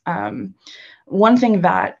space. One thing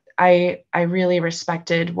that I really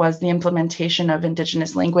respected was the implementation of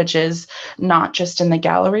Indigenous languages, not just in the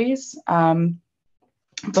galleries,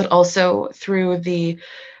 but also through the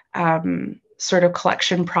sort of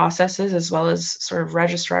collection processes as well as sort of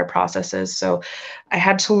registrar processes. So I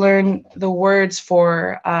had to learn the words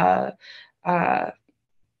for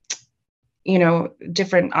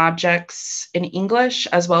different objects in English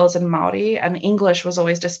as well as in Maori, and English was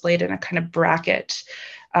always displayed in a kind of bracket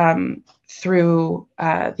through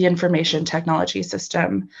the information technology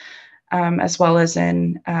system, as well as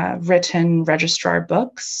in written registrar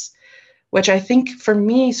books, which I think for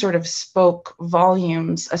me sort of spoke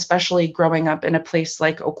volumes, especially growing up in a place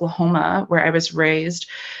like Oklahoma, where I was raised,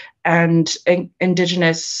 and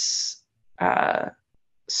Indigenous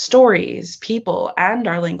stories, people, and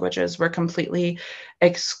our languages were completely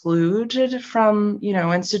excluded from,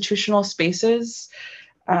 institutional spaces.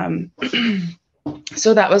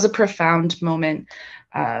 So that was a profound moment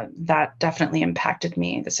that definitely impacted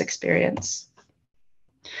me, this experience.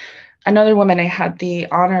 Another woman I had the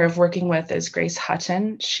honor of working with is Grace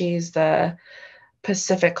Hutton. She's the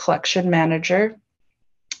Pacific Collection Manager.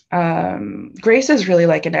 Grace is really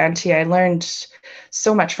like an auntie. I learned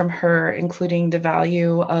so much from her, including the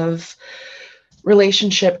value of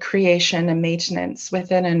relationship creation and maintenance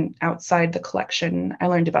within and outside the collection. I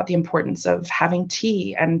learned about the importance of having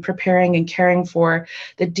tea and preparing and caring for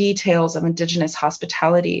the details of Indigenous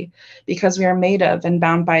hospitality, because we are made of and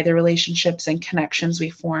bound by the relationships and connections we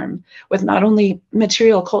form with not only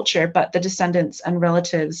material culture, but the descendants and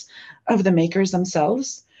relatives of the makers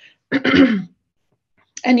themselves.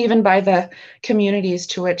 And even by the communities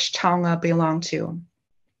to which Tongan belong to.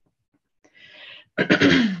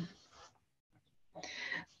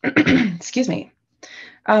 Excuse me.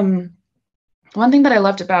 One thing that I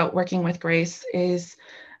loved about working with Grace is,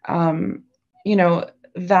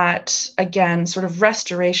 that, again, sort of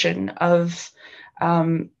restoration of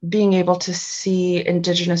being able to see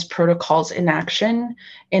Indigenous protocols in action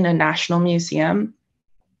in a national museum.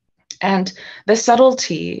 And the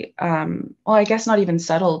subtlety, well, I guess not even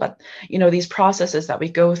subtle, but, these processes that we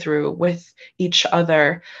go through with each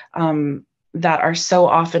other that are so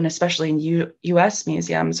often, especially in US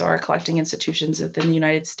museums or collecting institutions within the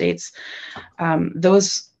United States,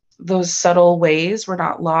 those subtle ways were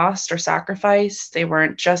not lost or sacrificed. They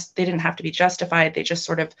didn't have to be justified. They just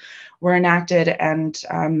sort of were enacted. And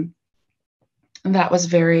that was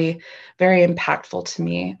very, very impactful to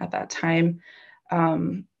me at that time.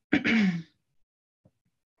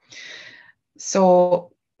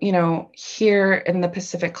 So, here in the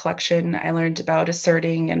Pacific Collection, I learned about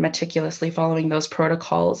asserting and meticulously following those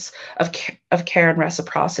protocols of care and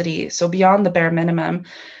reciprocity. So beyond the bare minimum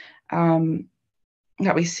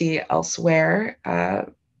that we see elsewhere.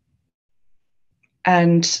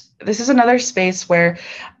 And this is another space where,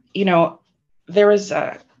 there was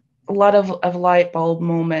a lot of light bulb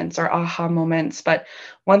moments or aha moments. But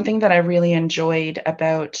one thing that I really enjoyed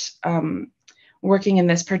about working in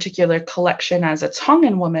this particular collection as a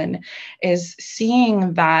Tongan woman is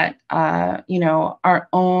seeing that, our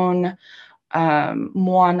own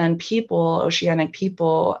Moanan people, Oceanic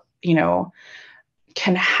people,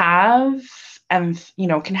 can have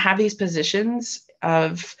these positions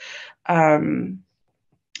of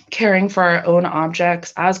caring for our own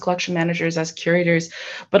objects as collection managers, as curators,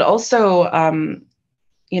 but also,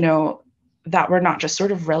 that we're not just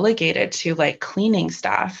sort of relegated to like cleaning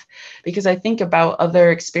staff, because I think about other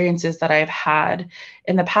experiences that I've had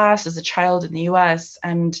in the past as a child in the US,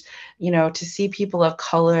 and, to see people of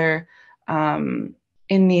color in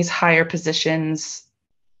these higher positions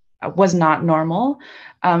was not normal.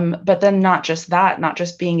 But then not just that, not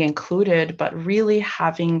just being included, but really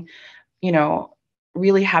having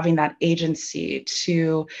that agency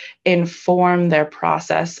to inform their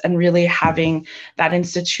process, and really having that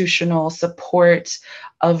institutional support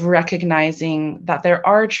of recognizing that there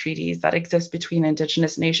are treaties that exist between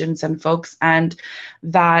Indigenous nations and folks, and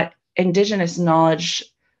that Indigenous knowledge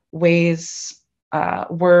ways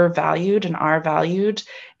were valued and are valued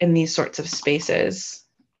in these sorts of spaces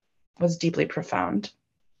was deeply profound.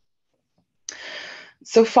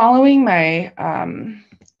 So following my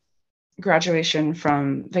graduation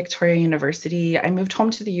from Victoria University, I moved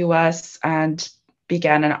home to the US and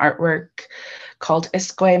began an artwork called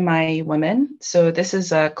Iskwe Mai Women. So this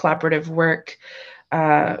is a collaborative work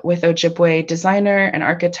with Ojibwe designer and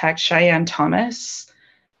architect Cheyenne Thomas.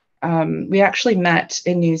 We actually met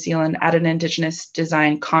in New Zealand at an Indigenous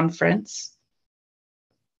design conference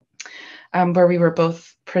where we were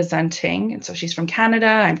both presenting. And so she's from Canada,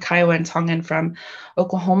 I'm Kiowa and Tongan from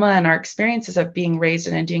Oklahoma, and our experiences of being raised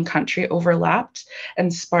in Indian country overlapped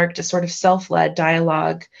and sparked a sort of self-led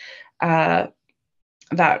dialogue that,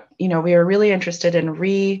 we were really interested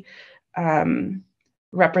in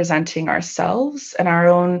representing ourselves and our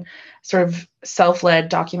own sort of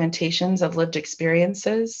self-led documentations of lived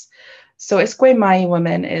experiences. So Iskwe Mai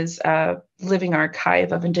Women is a living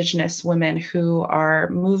archive of Indigenous women who are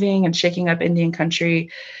moving and shaking up Indian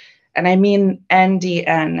country. And I mean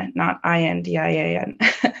NDN, not INDIAN,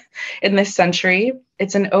 in this century.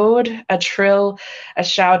 It's an ode, a trill, a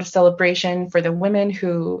shout of celebration for the women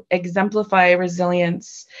who exemplify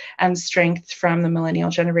resilience and strength from the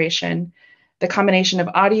millennial generation. The combination of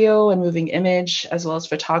audio and moving image, as well as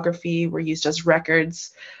photography, were used as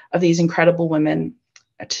records of these incredible women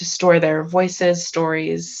to store their voices,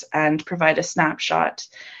 stories, and provide a snapshot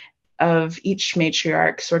of each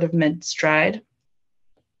matriarch sort of mid-stride.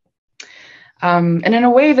 And in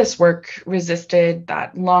a way, this work resisted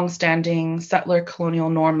that long-standing settler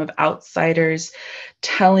colonial norm of outsiders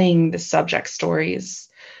telling the subject stories.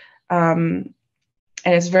 And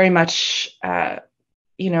it's very much, I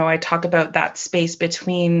talk about that space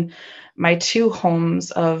between my two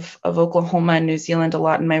homes of Oklahoma and New Zealand a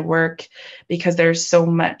lot in my work, because there's so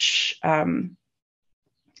much of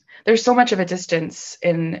a distance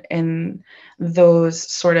in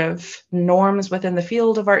those sort of norms within the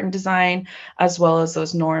field of art and design, as well as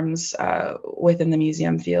those norms within the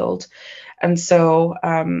museum field. And so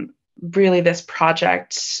really this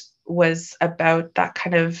project was about that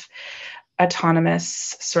kind of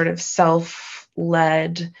autonomous sort of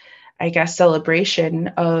self-led, I guess, celebration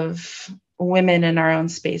of women in our own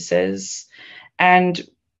spaces. And,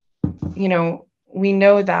 we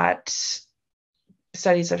know that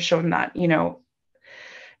studies have shown that,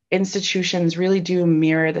 institutions really do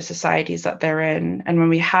mirror the societies that they're in. And when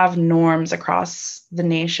we have norms across the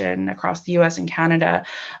nation, across the US and Canada,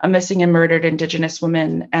 of missing and murdered Indigenous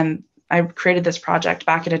women, and I created this project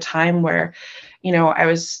back at a time where, I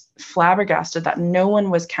was flabbergasted that no one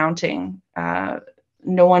was counting,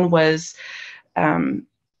 no one was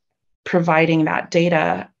providing that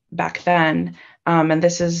data back then. And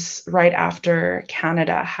this is right after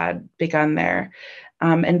Canada had begun their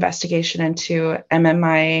investigation into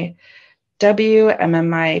MMIW,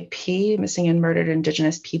 MMIP, missing and murdered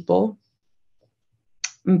Indigenous people.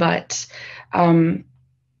 But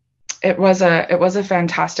it was a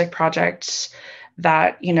fantastic project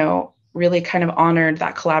that, really kind of honored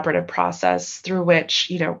that collaborative process through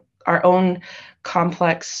which, our own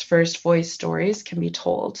complex first voice stories can be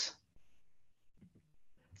told.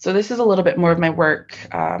 So this is a little bit more of my work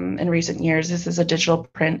in recent years. This is a digital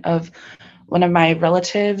print of one of my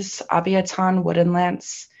relatives, Abiatan Wooden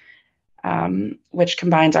Lance, which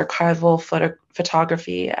combines archival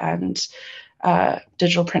photography and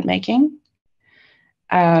digital printmaking.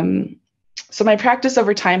 So my practice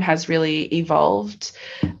over time has really evolved.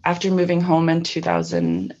 After moving home in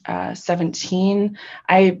 2017,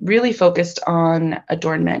 I really focused on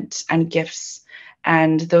adornment and gifts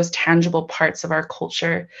and those tangible parts of our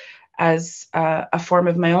culture as a form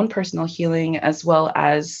of my own personal healing, as well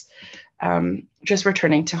as just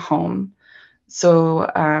returning to home.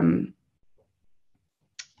 So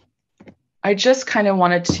I just kind of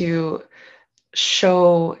wanted to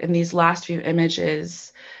show in these last few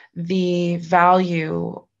images the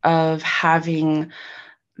value of having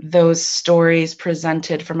those stories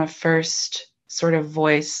presented from a first sort of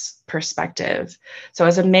voice perspective. So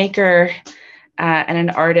as a maker and an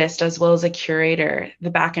artist, as well as a curator, the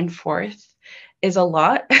back and forth is a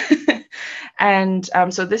lot. And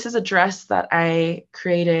so this is a dress that I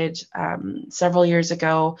created several years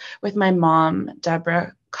ago with my mom,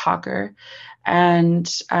 Deborah Cocker.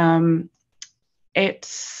 And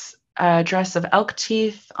it's a dress of elk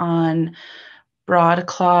teeth on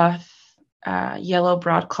broadcloth, yellow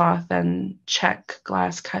broadcloth and check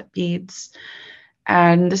glass cut beads.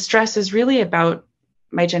 And this dress is really about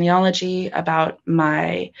my genealogy, about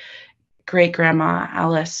my great-grandma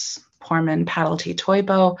Alice Poorman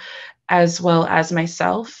Toybo, as well as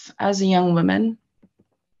myself as a young woman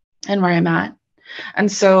and where I'm at.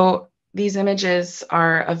 And so these images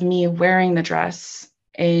are of me wearing the dress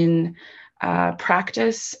in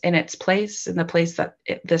practice, in its place, in the place that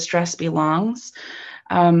this dress belongs.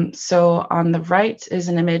 So on the right is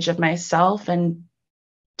an image of myself and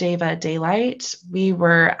Deva Daylight. We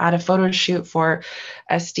were at a photo shoot for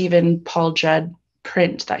a Stephen Paul Judd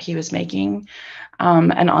print that he was making.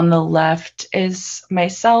 And on the left is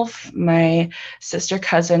myself, my sister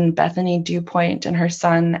cousin Bethany Dupoint and her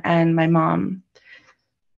son, and my mom.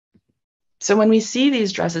 So when we see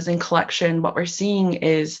these dresses in collection, what we're seeing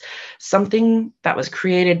is something that was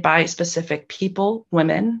created by specific people,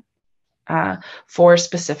 women, for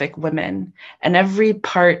specific women. And every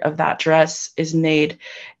part of that dress is made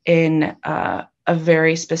in a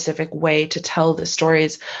very specific way to tell the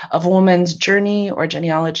stories of a woman's journey or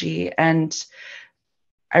genealogy. And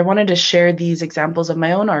I wanted to share these examples of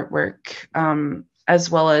my own artwork, as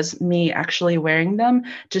well as me actually wearing them,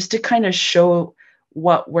 just to kind of show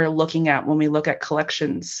what we're looking at when we look at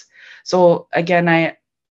collections. So again, I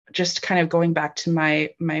just kind of going back to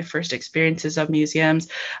my first experiences of museums,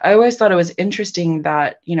 I always thought it was interesting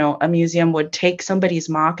that, you know, a museum would take somebody's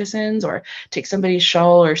moccasins or take somebody's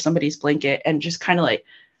shawl or somebody's blanket and just kind of like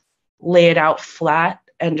lay it out flat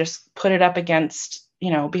and just put it up against,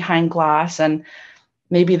 you know, behind glass, and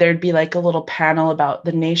maybe there'd be like a little panel about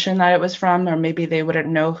the nation that it was from, or maybe they wouldn't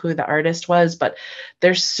know who the artist was, but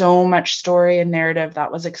there's so much story and narrative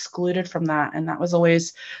that was excluded from that. And that was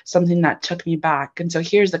always something that took me back. And so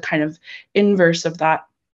here's the kind of inverse of that,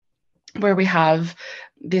 where we have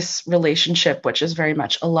this relationship, which is very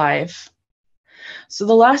much alive. So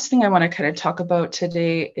the last thing I want to kind of talk about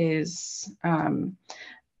today is a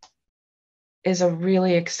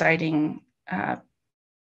really exciting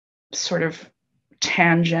sort of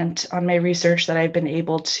tangent on my research that I've been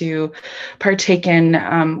able to partake in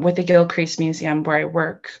with the Gilcrease Museum where I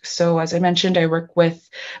work. So as I mentioned,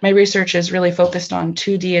 my research is really focused on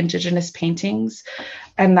 2D Indigenous paintings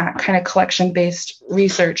and that kind of collection-based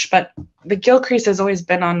research. But the Gilcrease has always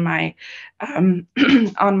been on my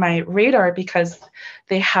on my radar because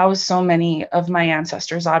they house so many of my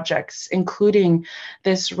ancestors' objects, including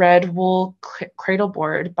this red wool cradle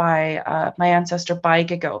board by my ancestor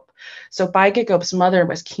Baigagop. So Baigagop's mother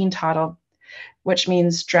was Kintaro, which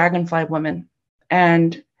means dragonfly woman.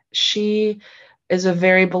 And she is a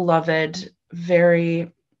very beloved,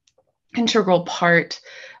 very integral part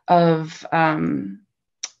of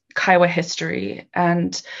Kiowa history.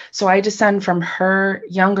 And so I descend from her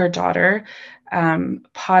younger daughter,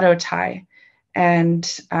 Padotai.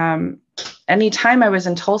 And anytime I was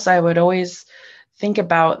in Tulsa, I would always think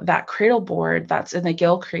about that cradle board that's in the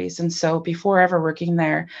Gilcrease. And so before ever working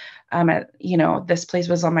there, this place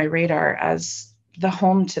was on my radar as the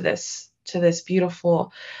home to this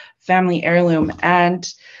beautiful family heirloom.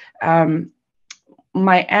 And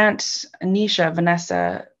my aunt Anisha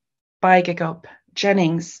Vanessa Baigagop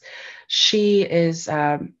Jennings, she is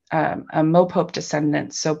a Mopope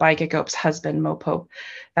descendant. So Baigagop's husband, Mopope,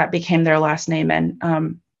 that became their last name.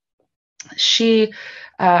 And she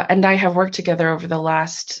and I have worked together over the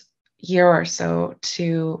last year or so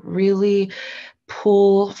to really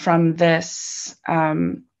pull from this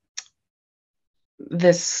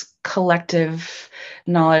this collective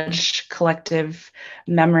knowledge, collective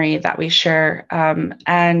memory that we share,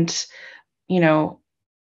 and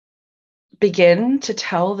begin to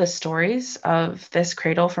tell the stories of this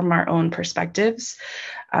cradle from our own perspectives.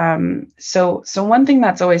 So one thing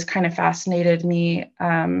that's always kind of fascinated me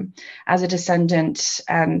as a descendant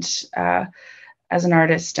and as an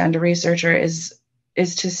artist and a researcher is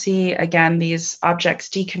to see, again, these objects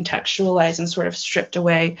decontextualized and sort of stripped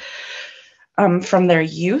away from their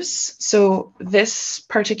use. So this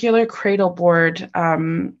particular cradle board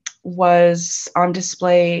was on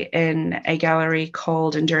display in a gallery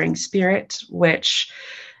called Enduring Spirit, which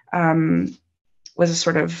was a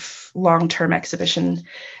sort of long-term exhibition.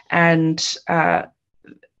 And the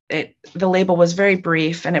label was very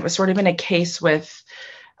brief, and it was sort of in a case with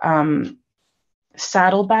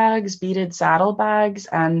saddlebags, beaded saddlebags,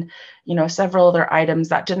 and several other items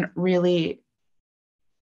that didn't really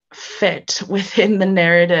fit within the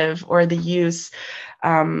narrative or the use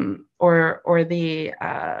or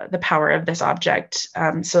the power of this object.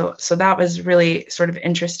 So that was really sort of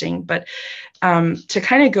interesting. But to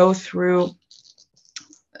kind of go through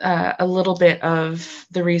a little bit of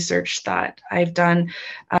the research that I've done.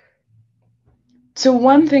 So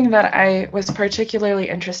one thing that I was particularly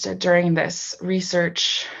interested during this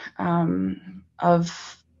research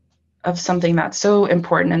of something that's so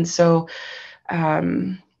important and so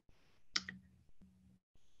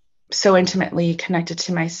intimately connected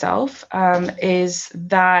to myself is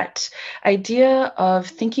that idea of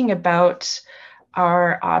thinking about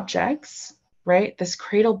our objects, right? This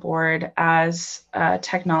cradle board as a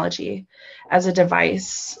technology, as a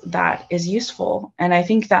device that is useful. And I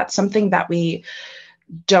think that's something that we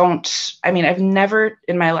don't, I've never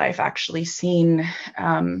in my life actually seen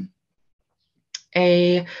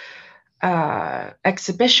a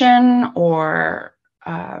exhibition or,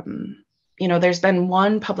 there's been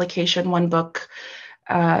one publication, one book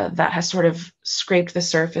that has sort of scraped the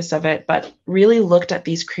surface of it, but really looked at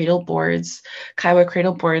these cradle boards, Kiowa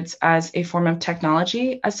cradle boards, as a form of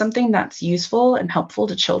technology, as something that's useful and helpful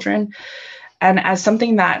to children, and as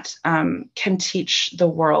something that can teach the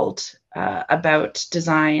world about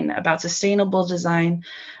design, about sustainable design,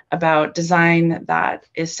 about design that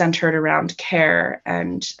is centered around care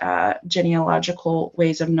and genealogical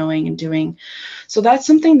ways of knowing and doing. So that's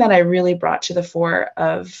something that I really brought to the fore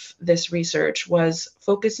of this research, was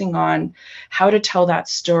focusing on how to tell that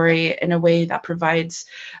story in a way that provides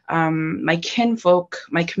my kinfolk,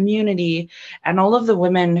 my community, and all of the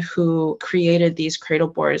women who created these cradle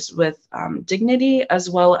boards with dignity, as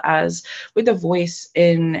well as with a voice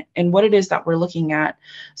in what it is that we're looking at.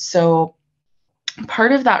 So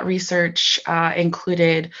part of that research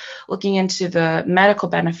included looking into the medical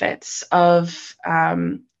benefits of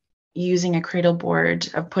using a cradle board,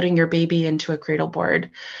 of putting your baby into a cradle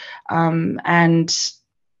board, and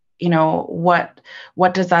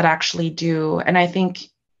what does that actually do? And I think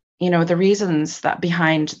the reasons that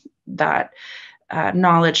behind that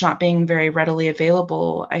knowledge not being very readily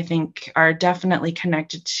available, I think, are definitely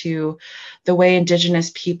connected to the way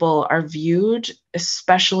Indigenous people are viewed,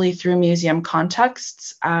 especially through museum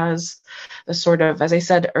contexts, as the sort of, as I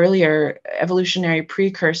said earlier, evolutionary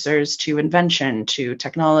precursors to invention, to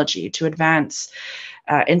technology, to advance,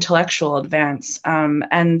 intellectual advance.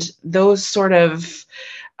 And those sort of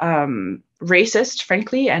racist,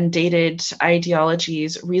 frankly, and dated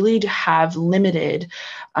ideologies really have limited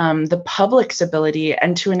the public's ability,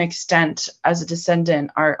 and to an extent, as a descendant,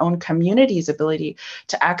 our own community's ability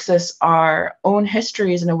to access our own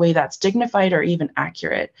histories in a way that's dignified or even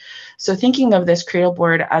accurate. So thinking of this cradle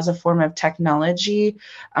board as a form of technology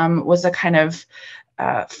was a kind of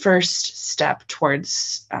first step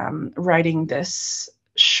towards writing this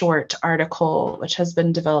short article, which has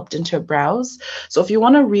been developed into a browse. So if you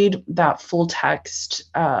want to read that full text,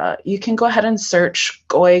 you can go ahead and search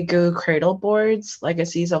Goigu Cradle Boards,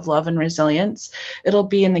 Legacies of Love and Resilience. It'll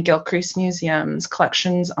be in the Gilcrease Museum's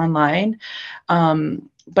collections online.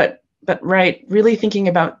 But really thinking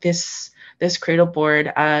about this cradle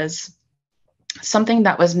board as something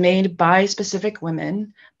that was made by specific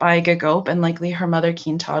women, by Gagop and likely her mother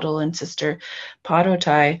Kintadel and sister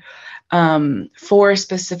Parotai, for a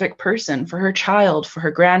specific person, for her child, for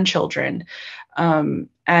her grandchildren. And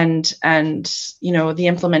the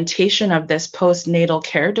implementation of this postnatal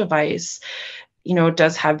care device,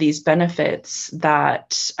 does have these benefits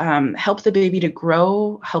that help the baby to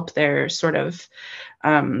grow, help their sort of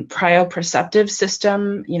proprioceptive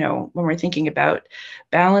system, when we're thinking about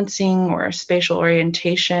balancing or spatial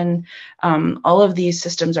orientation. All of these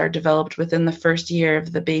systems are developed within the first year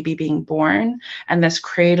of the baby being born, and this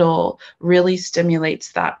cradle really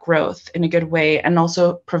stimulates that growth in a good way and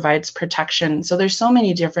also provides protection. So there's so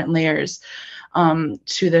many different layers to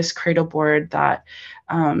this cradle board that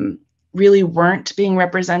really weren't being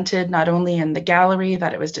represented, not only in the gallery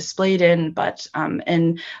that it was displayed in, but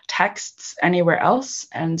in texts anywhere else.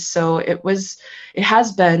 And so it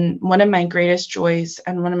has been one of my greatest joys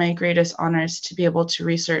and one of my greatest honors to be able to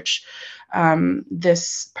research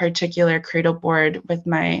this particular cradle board with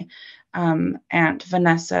my Aunt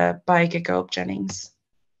Vanessa by Gagop Jennings.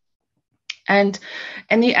 And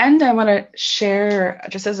in the end, I want to share,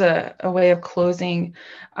 just as a way of closing,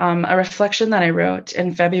 a reflection that I wrote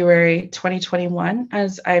in February 2021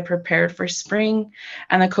 as I prepared for spring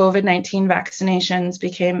and the COVID-19 vaccinations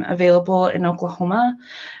became available in Oklahoma.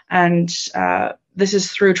 And this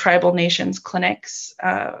is through Tribal Nations clinics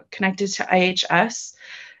connected to IHS.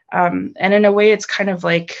 And in a way, it's kind of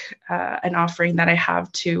like an offering that I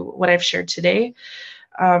have to what I've shared today,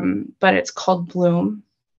 but it's called Bloom.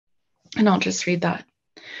 And I'll just read that.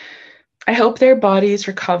 I hope their bodies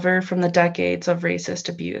recover from the decades of racist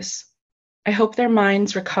abuse. I hope their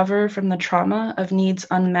minds recover from the trauma of needs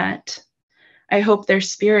unmet. I hope their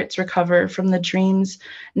spirits recover from the dreams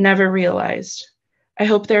never realized. I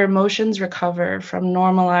hope their emotions recover from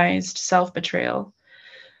normalized self-betrayal.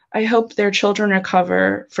 I hope their children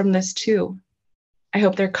recover from this too. I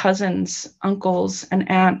hope their cousins, uncles,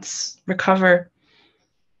 and aunts recover.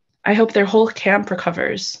 I hope their whole camp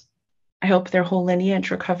recovers. I hope their whole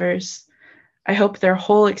lineage recovers. I hope their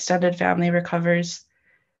whole extended family recovers.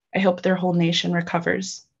 I hope their whole nation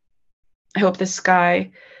recovers. I hope the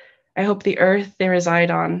sky, I hope the earth they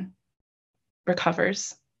reside on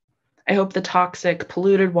recovers. I hope the toxic,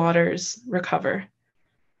 polluted waters recover.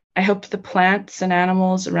 I hope the plants and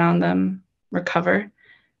animals around them recover.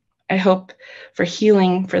 I hope for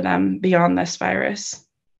healing for them beyond this virus.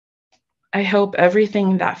 I hope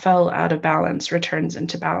everything that fell out of balance returns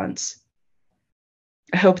into balance.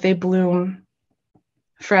 I hope they bloom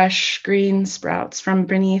fresh green sprouts from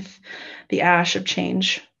beneath the ash of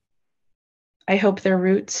change. I hope their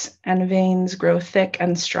roots and veins grow thick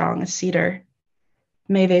and strong as cedar.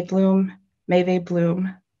 May they bloom, may they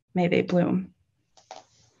bloom, may they bloom.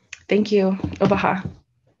 Thank you. Obaha.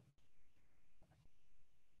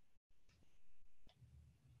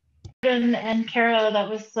 And Cara, that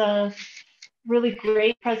was a really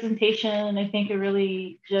great presentation. I think it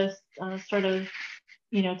really just sort of,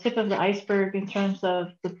 tip of the iceberg in terms of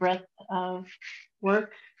the breadth of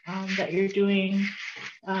work that you're doing,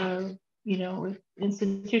 with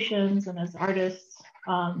institutions and as artists.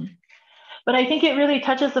 But I think it really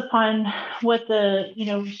touches upon what the,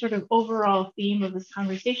 sort of overall theme of this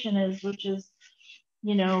conversation is, which is,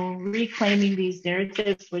 reclaiming these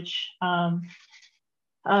narratives, which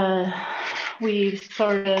we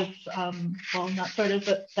sort of, not sort of,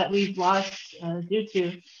 but that we've lost due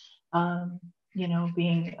to,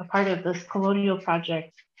 being a part of this colonial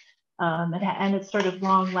project and its sort of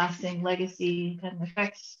long-lasting legacy and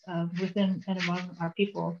effects within and among our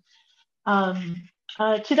people.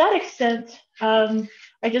 To that extent,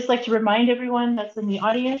 I'd just like to remind everyone that's in the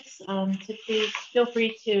audience to please feel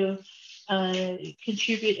free to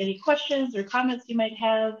contribute any questions or comments you might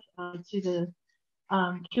have to the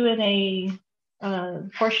Q&A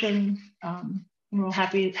portion. We'll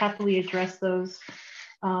happily address those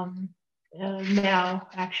now,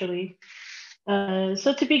 actually.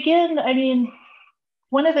 So to begin, I mean,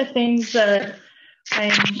 one of the things that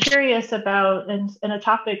I'm curious about, and a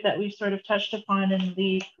topic that we've sort of touched upon in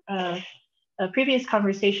the previous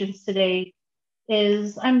conversations today,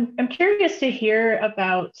 is I'm curious to hear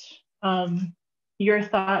about your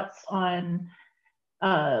thoughts on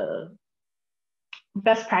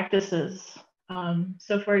best practices.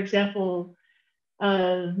 So for example,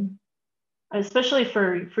 especially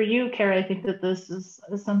for you, Cara, I think that this is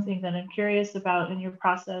something that I'm curious about in your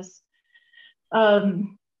process.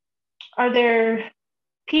 Are there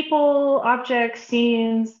people, objects,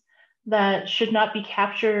 scenes that should not be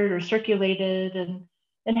captured or circulated? And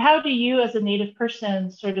how do you as a Native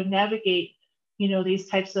person sort of navigate, these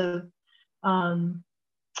types of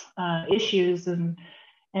issues? And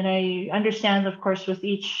I understand, of course, with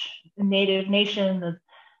each Native nation that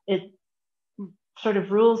it sort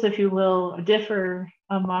of rules, if you will, differ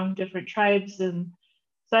among different tribes. And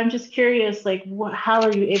so I'm just curious, like, how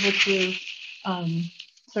are you able to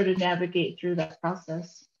sort of navigate through that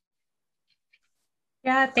process?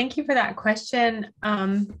 Yeah, thank you for that question.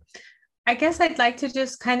 I guess I'd like to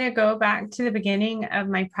just kind of go back to the beginning of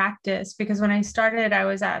my practice, because when I started, I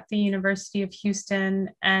was at the University of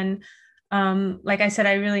Houston. And like I said,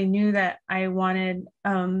 I really knew that I wanted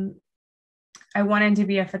to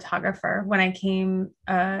be a photographer when I came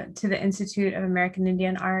to the Institute of American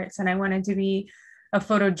Indian Arts, and I wanted to be a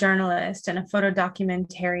photojournalist and a photo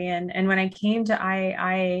documentarian. And when I came to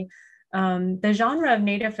IAI, the genre of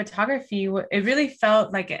Native photography, it really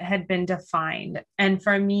felt like it had been defined. And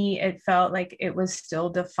for me, it felt like it was still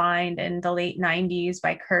defined in the late 90s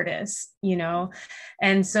by Curtis,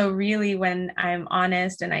 And so really, when I'm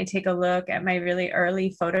honest and I take a look at my really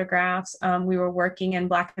early photographs, we were working in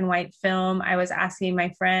black and white film. I was asking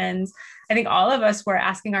my friends, I think all of us were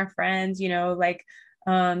asking our friends,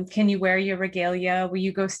 can you wear your regalia? Will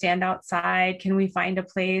you go stand outside? Can we find a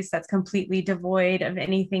place that's completely devoid of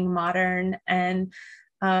anything modern? And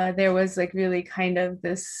there was really kind of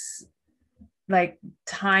this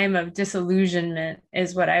time of disillusionment,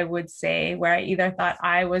 is what I would say, where I either thought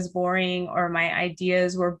I was boring or my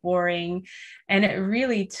ideas were boring. And it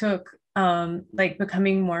really took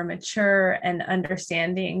becoming more mature and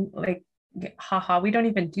understanding, we don't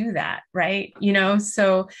even do that, right?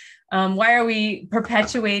 So why are we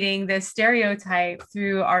perpetuating this stereotype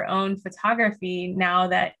through our own photography now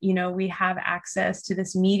that, we have access to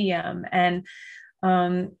this medium? And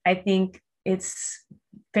I think it's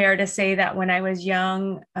fair to say that when I was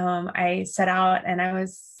young, I set out and I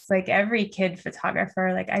was like every kid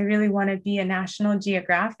photographer, I really want to be a National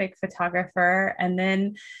Geographic photographer. And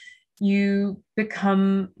then you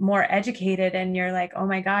become more educated and you're like, oh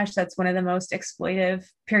my gosh, that's one of the most exploitive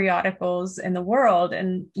periodicals in the world.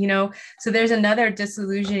 And, so there's another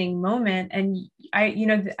disillusioning moment. And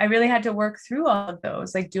I really had to work through all of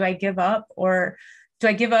those. Do I give up, or do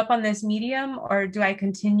I give up on this medium, or do I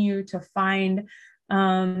continue to find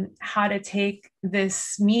how to take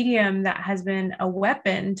this medium that has been a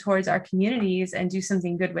weapon towards our communities and do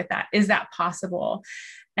something good with that. Is that possible?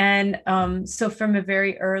 And so from a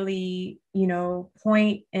very early,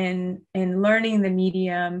 point in learning the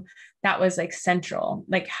medium, that was like central.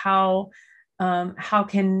 Like how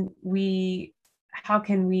can we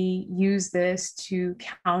use this to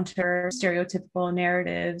counter stereotypical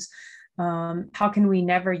narratives? How can we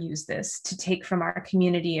never use this to take from our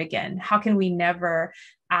community again? How can we never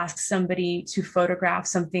ask somebody to photograph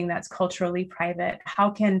something that's culturally private?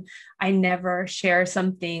 How can I never share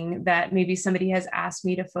something that maybe somebody has asked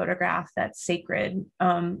me to photograph that's sacred?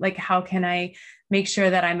 Like, how can I make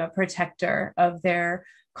sure that I'm a protector of their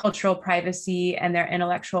cultural privacy and their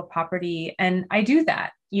intellectual property? And I do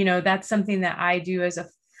that. That's something that I do as a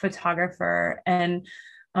photographer. And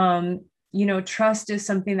trust is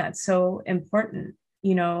something that's so important,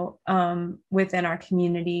 within our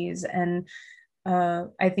communities. And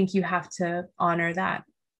I think you have to honor that.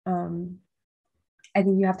 I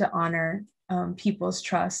think you have to honor people's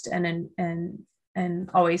trust and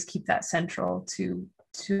always keep that central to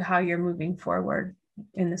how you're moving forward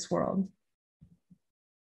in this world.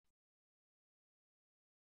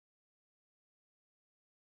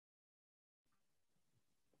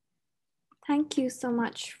 Thank you so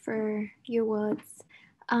much for your words.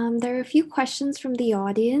 There are a few questions from the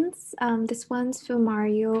audience. This one's for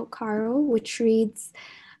Mario Caro, which reads,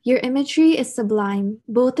 your imagery is sublime,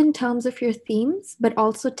 both in terms of your themes, but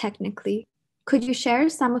also technically. Could you share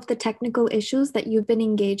some of the technical issues that you've been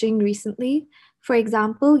engaging recently? For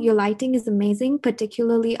example, your lighting is amazing,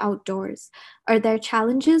 particularly outdoors. Are there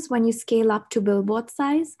challenges when you scale up to billboard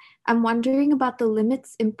size? I'm wondering about the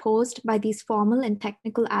limits imposed by these formal and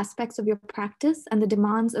technical aspects of your practice and the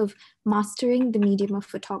demands of mastering the medium of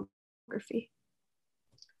photography.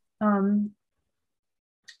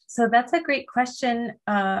 So that's a great question.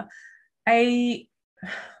 At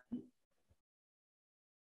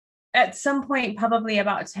some point, probably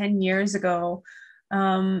about 10 years ago,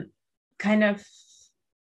 kind of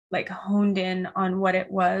like honed in on what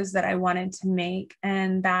it was that I wanted to make.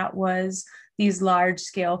 And that was these large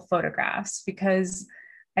scale photographs, because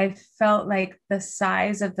I felt like the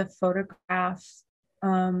size of the photograph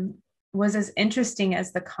was as interesting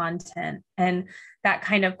as the content. And that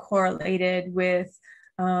kind of correlated with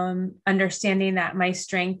understanding that my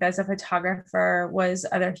strength as a photographer was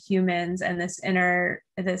other humans and this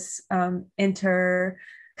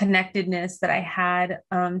interconnectedness that I had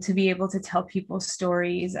to be able to tell people's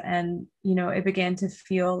stories. And, it began to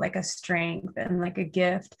feel like a strength and like a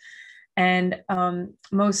gift. And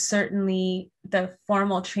most certainly the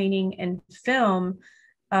formal training in film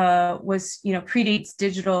was, predates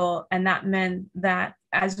digital. And that meant that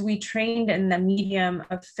as we trained in the medium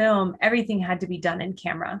of film, everything had to be done in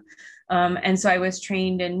camera. And so I was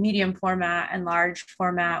trained in medium format and large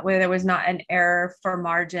format, where there was not an error for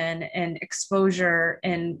margin and exposure,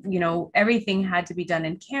 and, everything had to be done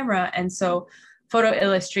in camera. And so photo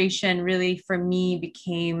illustration really for me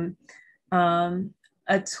became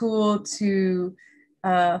a tool to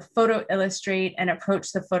photo illustrate and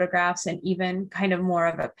approach the photographs and even kind of more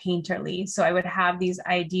of a painterly. So I would have these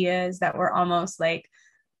ideas that were almost like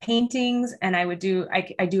paintings, and I do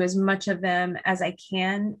as much of them as I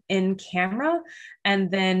can in camera. And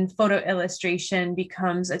then photo illustration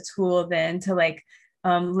becomes a tool then to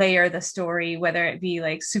layer the story, whether it be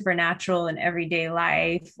like supernatural in everyday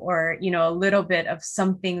life or, a little bit of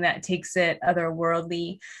something that takes it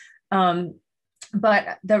otherworldly.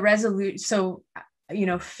 But the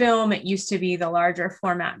film, it used to be the larger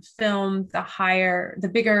format film, the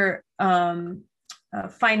bigger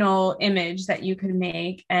final image that you could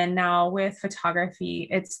make. And now with photography,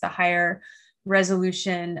 it's the higher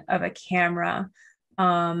resolution of a camera.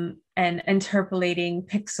 And interpolating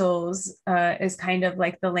pixels is kind of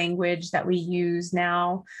like the language that we use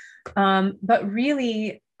now. But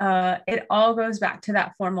really, it all goes back to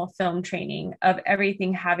that formal film training of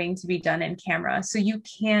everything having to be done in camera. So you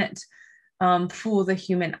can't fool the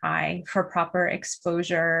human eye for proper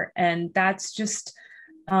exposure. And that's just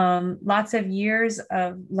lots of years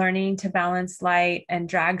of learning to balance light and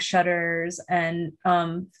drag shutters and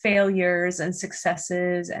failures and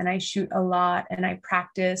successes. And I shoot a lot and I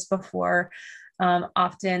practice before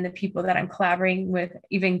often the people that I'm collaborating with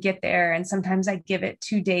even get there. And sometimes I give it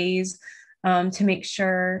 2 days to make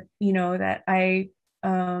sure, that I'm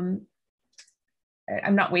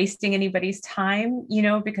not wasting anybody's time,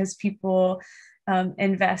 because people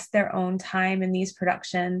invest their own time in these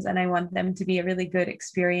productions, and I want them to be a really good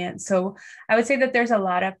experience. So I would say that there's a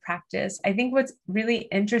lot of practice. I think what's really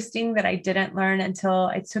interesting that I didn't learn until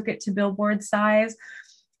I took it to billboard size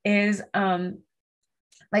is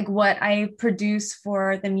like what I produce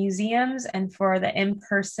for the museums and for the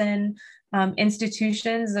in-person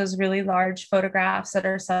institutions, those really large photographs that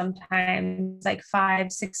are sometimes like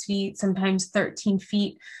 5-6 feet, sometimes 13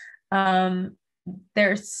 feet.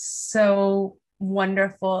 They're so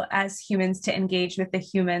wonderful as humans to engage with the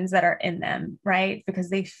humans that are in them, right? Because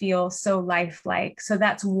they feel so lifelike. So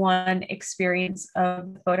that's one experience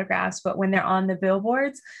of photographs. But when they're on the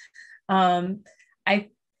billboards,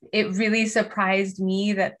 it really surprised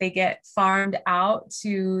me that they get farmed out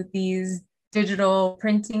to these digital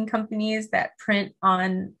printing companies that print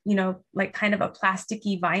on, you know, like kind of a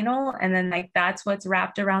plasticky vinyl. And then like, that's what's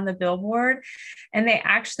wrapped around the billboard. And they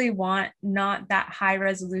actually want not that high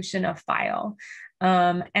resolution of file.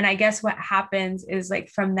 And I guess what happens is like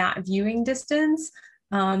from that viewing distance,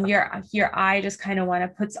 your eye just kind of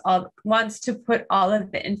wants to put all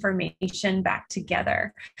of the information back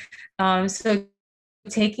together. So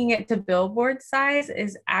taking it to billboard size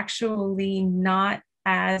is actually not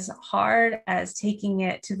as hard as taking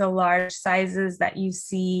it to the large sizes that you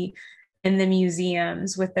see in the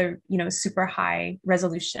museums with the, you know, super high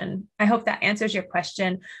resolution. I hope that answers your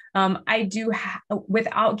question. I do,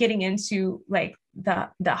 without getting into like the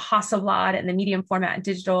Hasselblad and the medium format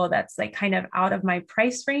digital, that's like kind of out of my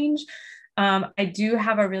price range. I do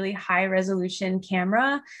have a really high resolution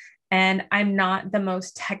camera, and I'm not the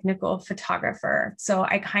most technical photographer. So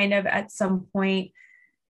I kind of, at some point,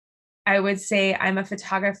 I would say I'm a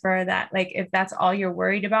photographer that, like, if that's all you're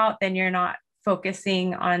worried about, then you're not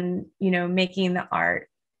focusing on, you know, making the art.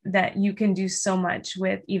 That you can do so much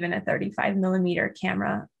with even a 35mm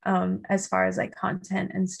camera, as far as like content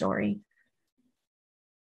and story.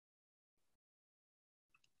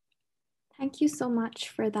 Thank you so much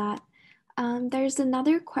for that. There's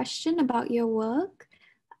another question about your work.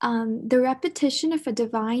 The repetition of a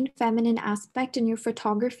divine feminine aspect in your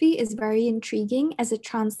photography is very intriguing as it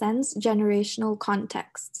transcends generational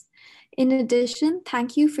contexts. In addition,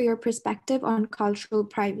 thank you for your perspective on cultural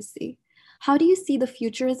privacy. How do you see the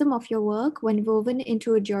futurism of your work when woven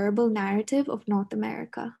into a durable narrative of North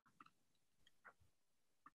America?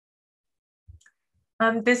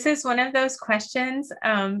 This is one of those questions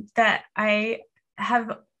that I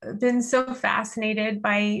have been so fascinated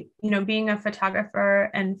by, you know, being a photographer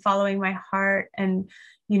and following my heart, and,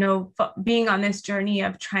 you know, being on this journey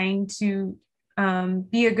of trying to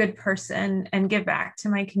be a good person and give back to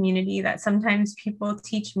my community, that sometimes people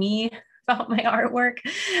teach me about my artwork.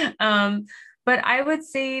 But I would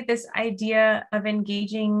say this idea of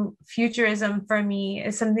engaging futurism for me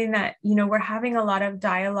is something that, you know, we're having a lot of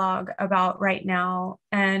dialogue about right now.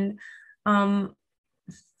 And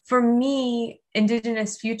for me,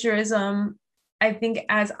 Indigenous futurism, I think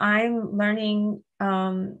as I'm learning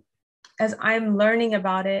about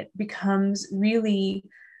it, becomes really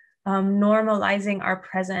normalizing our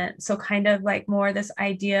present. So kind of like more this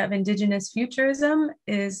idea of Indigenous futurism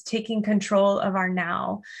is taking control of our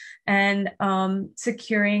now, and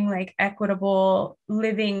securing like equitable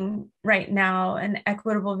living right now and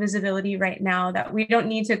equitable visibility right now, that we don't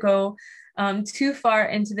need to go too far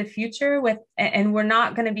into the future and we're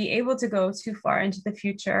not going to be able to go too far into the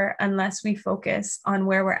future unless we focus on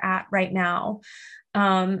where we're at right now.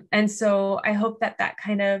 And so I hope that that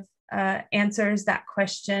kind of answers that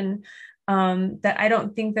question, that I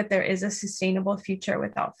don't think that there is a sustainable future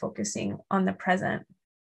without focusing on the present.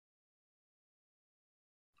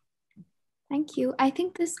 Thank you. I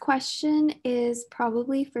think this question is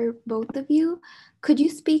probably for both of you. Could you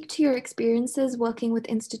speak to your experiences working with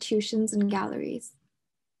institutions and galleries?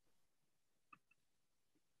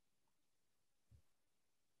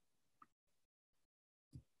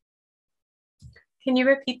 Can you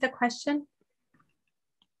repeat the question?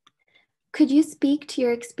 Could you speak to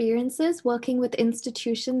your experiences working with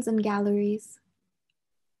institutions and galleries?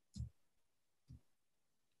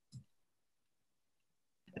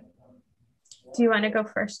 Do you want to go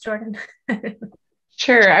first, Jordan?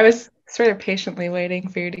 Sure. I was sort of patiently waiting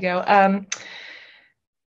for you to go.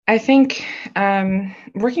 I think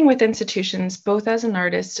working with institutions, both as an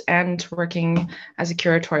artist and working as a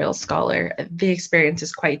curatorial scholar, the experience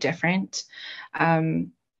is quite different.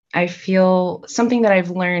 I feel something that I've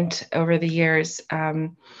learned over the years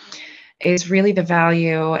is really the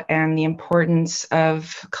value and the importance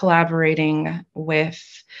of collaborating with,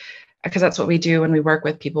 because that's what we do when we work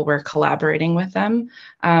with people, we're collaborating with them,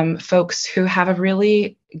 folks who have a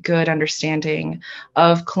really good understanding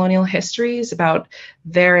of colonial histories about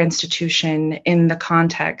their institution in the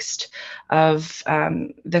context of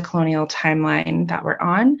the colonial timeline that we're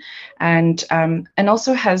on, and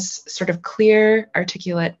also has sort of clear,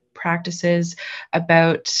 articulate practices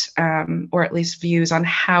about, or at least views on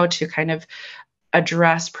how to kind of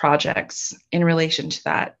address projects in relation to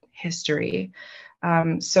that history.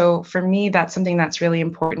 So for me, that's something that's really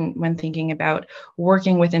important when thinking about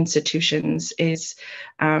working with institutions, is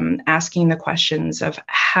asking the questions of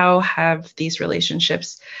how have these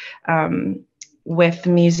relationships with the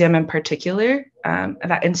museum in particular,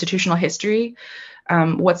 that institutional history,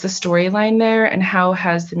 what's the storyline there, and how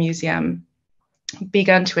has the museum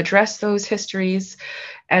begun to address those histories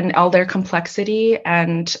and all their complexity,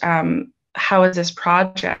 and how is this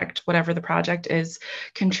project, whatever the project is,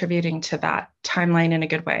 contributing to that timeline in a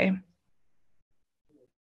good way?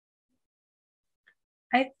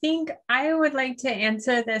 I think I would like to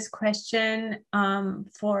answer this question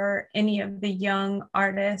for any of the young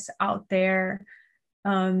artists out there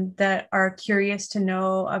that are curious to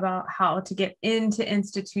know about how to get into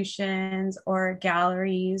institutions or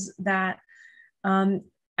galleries, that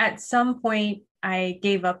at some point I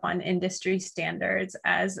gave up on industry standards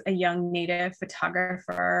as a young Native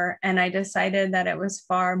photographer, and I decided that it was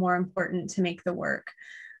far more important to make the work.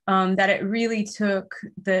 That it really took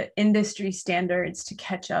the industry standards to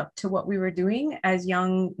catch up to what we were doing as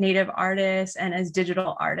young Native artists and as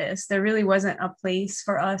digital artists. There really wasn't a place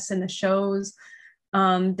for us in the shows.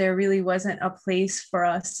 There really wasn't a place for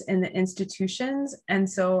us in the institutions. And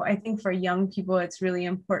so I think for young people, it's really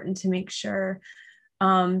important to make sure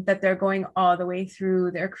that they're going all the way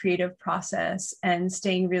through their creative process and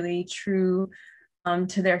staying really true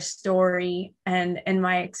to their story. And in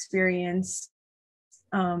my experience,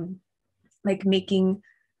 like making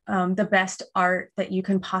the best art that you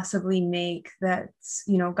can possibly make, that's,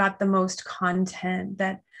 you know, got the most content,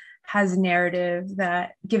 that has narrative,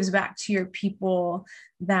 that gives back to your people,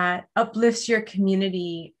 that uplifts your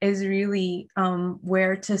community, is really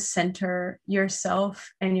where to center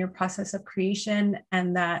yourself and your process of creation,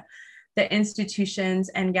 and that the institutions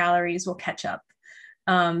and galleries will catch up.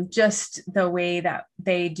 Just the way that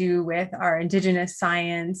they do with our Indigenous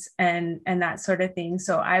science and that sort of thing.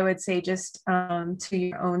 So I would say just to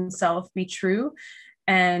your own self, be true,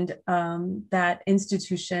 and that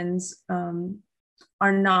institutions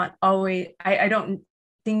are not always, I don't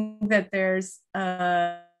think that there's,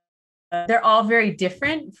 they're all very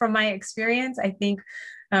different from my experience. I think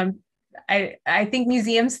I think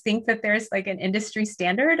museums think that there's like an industry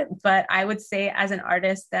standard, but I would say as an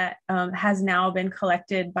artist that has now been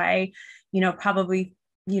collected by, you know, probably,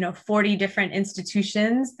 you know, 40 different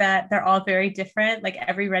institutions, that they're all very different. Like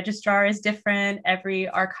every registrar is different, every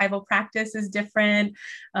archival practice is different,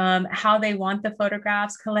 how they want the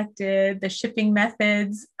photographs collected, the shipping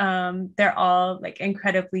methods, they're all like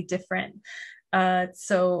incredibly different.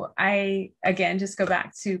 So I, again, just go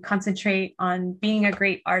back to concentrate on being a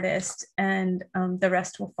great artist, and the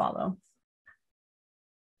rest will follow.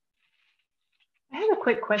 I have a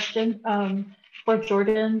quick question for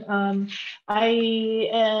Jordan. I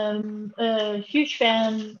am a huge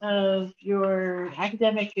fan of your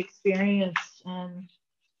academic experience, and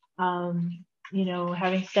you know,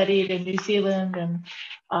 having studied in New Zealand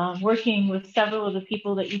and working with several of the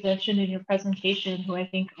people that you mentioned in your presentation, who I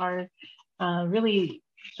think are really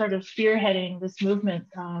sort of spearheading this movement,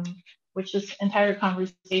 which this entire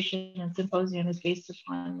conversation and symposium is based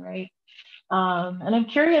upon, right? And I'm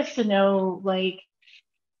curious to know, like,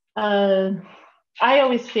 I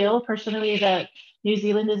always feel personally that New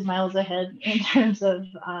Zealand is miles ahead in terms of,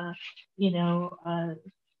 you know,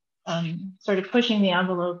 sort of pushing the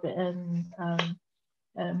envelope and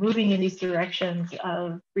moving in these directions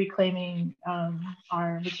of reclaiming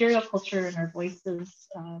our material culture and our voices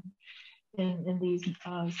in these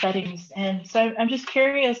settings. And so I'm just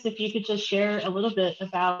curious if you could just share a little bit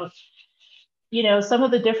about, you know, some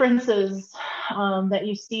of the differences that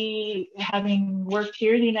you see, having worked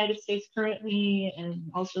here in the United States currently, and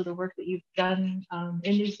also the work that you've done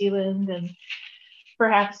in New Zealand, and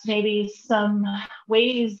perhaps maybe some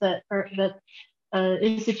ways that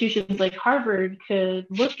institutions like Harvard could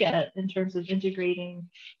look at in terms of integrating,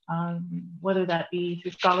 whether that be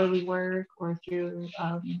through scholarly work or through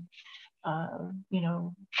you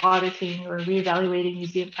know, auditing or reevaluating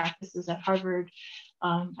museum practices at Harvard.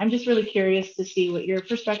 I'm just really curious to see what your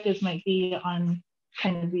perspectives might be on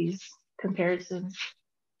kind of these comparisons.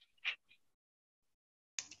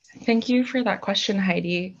 Thank you for that question,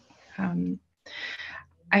 Heidi.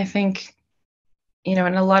 I think, you know,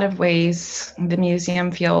 in a lot of ways, the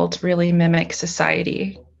museum field really mimics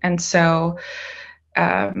society. And so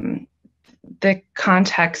the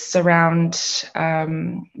contexts around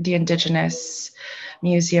the Indigenous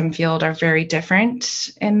museum field are very different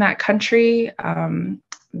in that country.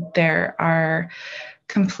 There are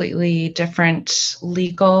completely different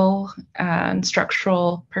legal and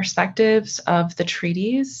structural perspectives of the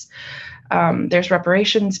treaties. There's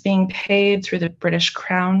reparations being paid through the British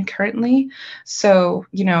Crown currently. So,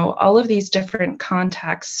 you know, all of these different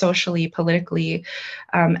contexts, socially, politically,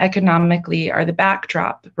 economically, are the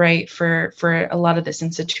backdrop, right, for a lot of this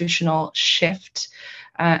institutional shift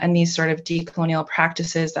and these sort of decolonial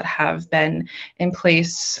practices that have been in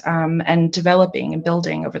place and developing and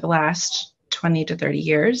building over the last 20 to 30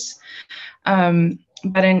 years.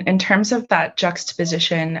 But in terms of that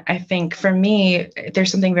juxtaposition, I think for me,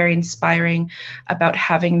 there's something very inspiring about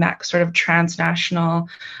having that sort of transnational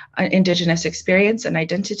Indigenous experience and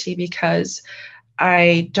identity, because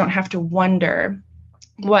I don't have to wonder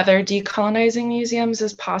whether decolonizing museums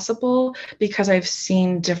is possible, because I've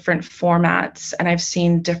seen different formats and I've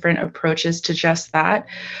seen different approaches to just that.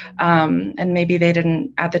 And maybe they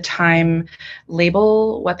didn't at the time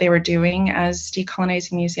label what they were doing as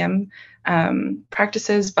decolonizing museum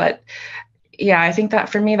practices. But yeah, I think that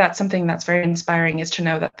for me, that's something that's very inspiring, is to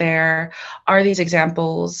know that there are these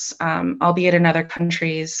examples, albeit in other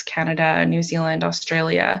countries, Canada, New Zealand,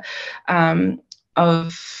 Australia,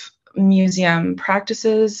 of museum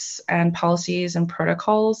practices and policies and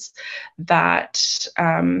protocols that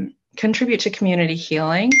contribute to community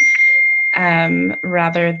healing,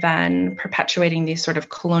 rather than perpetuating these sort of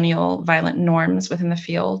colonial violent norms within the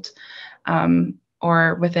field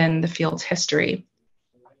or within the field's history.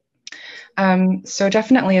 So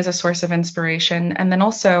definitely as a source of inspiration. And then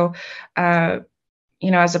also,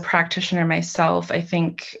 you know, as a practitioner myself, I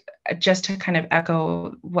think, just to kind of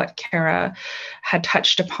echo what Cara had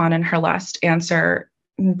touched upon in her last answer,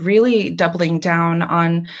 really doubling down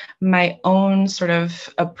on my own sort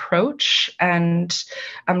of approach and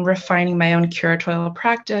refining my own curatorial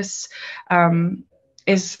practice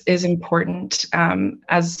is important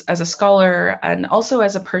as a scholar, and also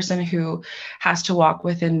as a person who has to walk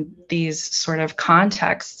within these sort of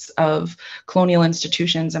contexts of colonial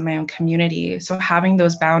institutions in my own community. So having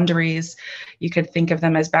those boundaries, you could think of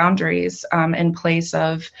them as boundaries in place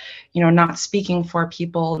of, you know, not speaking for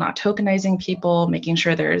people, not tokenizing people, making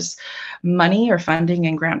sure there's money or funding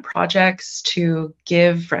and grant projects to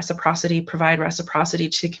give reciprocity, provide reciprocity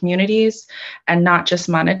to communities, and not just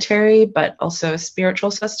monetary, but also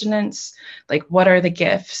spiritual sustenance. Like, what are the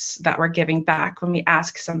gifts that we're giving back when we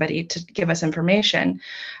ask somebody to give us information?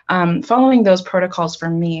 Following those protocols for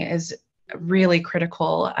me is really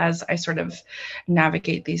critical as I sort of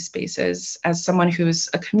navigate these spaces as someone who's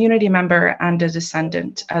a community member and a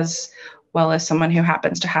descendant, as well as someone who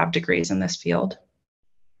happens to have degrees in this field.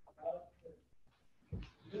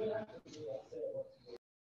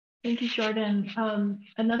 Thank you, Jordan.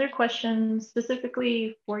 Another question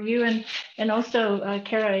specifically for you, and also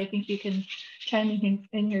Cara, I think you can chime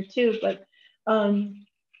in here too, but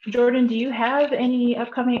Jordan, do you have any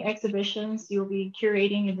upcoming exhibitions you'll be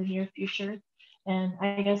curating in the near future? And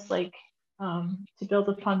I guess, like, to build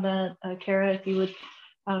upon that, Cara, if you would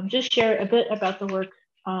just share a bit about the work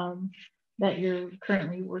that you're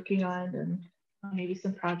currently working on, and maybe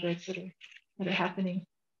some projects that are happening.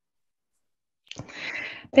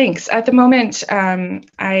 Thanks. At the moment,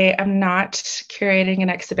 I am not curating an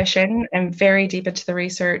exhibition. I'm very deep into the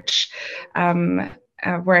research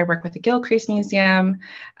where I work with the Gilcrease Museum.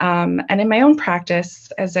 And in my own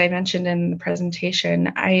practice, as I mentioned in the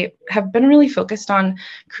presentation, I have been really focused on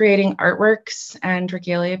creating artworks and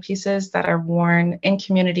regalia pieces that are worn in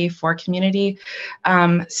community for community.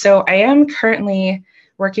 So I am currently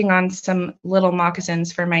working on some little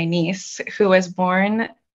moccasins for my niece, who was born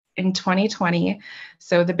in 2020,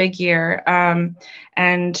 so the big year, and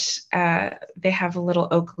they have little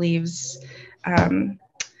oak leaves,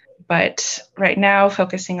 but right now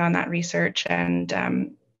focusing on that research, and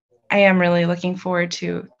I am really looking forward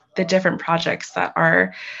to the different projects that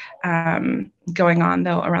are going on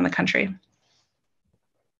though around the country.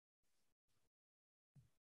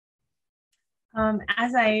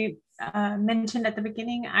 As I mentioned at the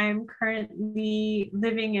beginning, I'm currently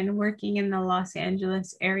living and working in the Los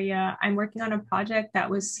Angeles area. I'm working on a project that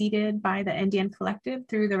was seeded by the Indian Collective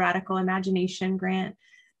through the Radical Imagination Grant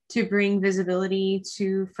to bring visibility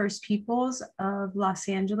to First Peoples of Los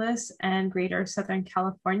Angeles and Greater Southern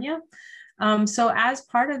California. So as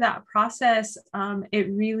part of that process, it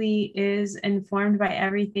really is informed by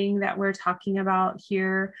everything that we're talking about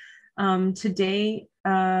here today.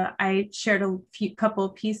 I shared a couple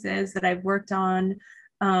pieces that I've worked on,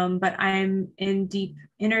 but I'm in deep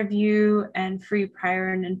interview and free, prior,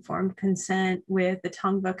 and informed consent with the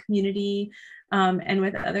Tongan community and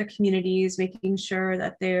with other communities, making sure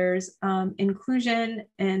that there's inclusion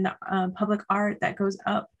in public art that goes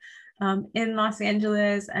up in Los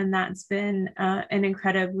Angeles. And that's been an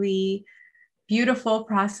incredibly beautiful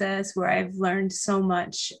process where I've learned so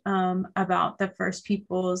much about the First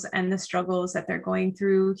Peoples and the struggles that they're going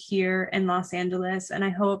through here in Los Angeles. And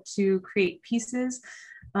I hope to create pieces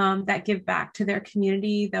that give back to their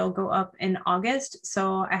community. They'll go up in August.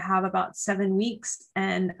 So I have about 7 weeks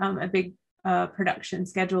and a big production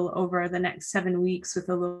schedule over the next 7 weeks with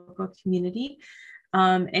the local community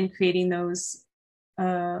and creating those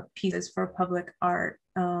pieces for public art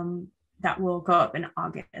that will go up in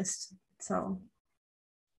August. So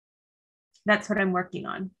that's what I'm working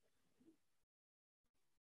on.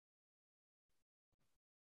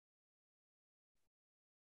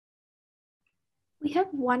 We have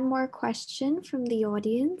one more question from the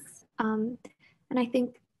audience. And I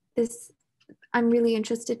think I'm really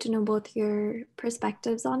interested to know both your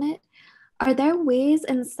perspectives on it. Are there ways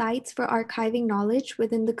and sites for archiving knowledge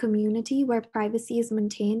within the community where privacy is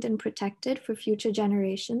maintained and protected for future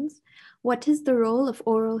generations? What is the role of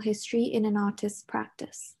oral history in an artist's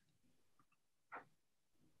practice?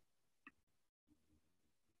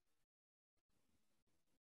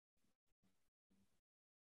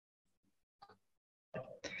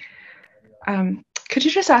 Could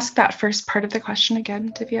you just ask that first part of the question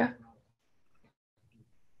again, Divya?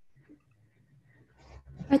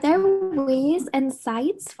 Are there ways and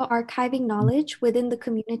sites for archiving knowledge within the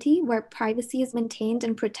community where privacy is maintained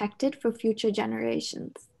and protected for future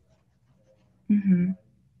generations? Mm-hmm.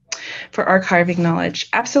 For archiving knowledge,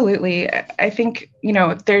 absolutely. I think,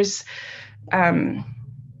 there's one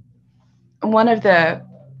of the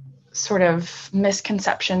sort of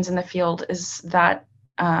misconceptions in the field is that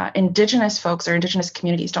Indigenous folks or Indigenous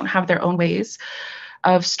communities don't have their own ways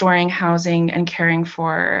of storing, housing, and caring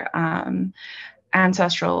for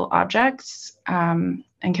ancestral objects and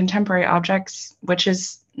contemporary objects, which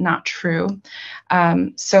is not true.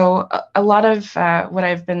 So a lot of what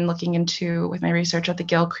I've been looking into with my research at the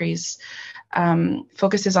Gilcrease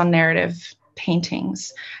focuses on narrative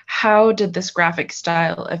paintings. How did this graphic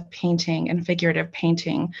style of painting and figurative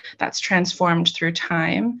painting that's transformed through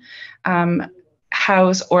time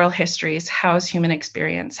house oral histories, house human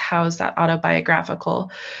experience, house that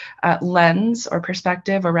autobiographical lens or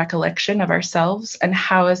perspective or recollection of ourselves, and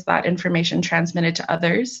how is that information transmitted to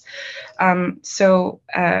others? So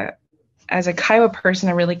as a Kiowa person,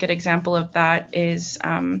 a really good example of that is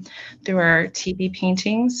through our TV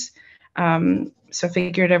paintings. So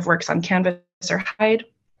figurative works on canvas or hide.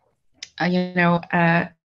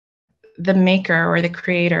 The maker or the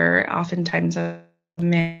creator oftentimes a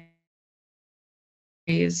man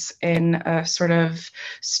in a sort of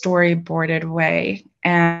storyboarded way,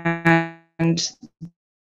 and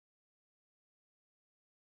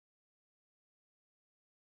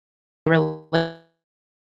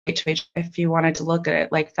if you wanted to look at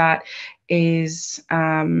it like that, is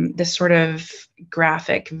this sort of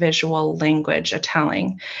graphic visual language, a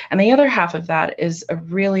telling. And the other half of that is a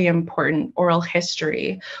really important oral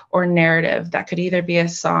history or narrative that could either be a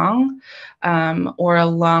song or a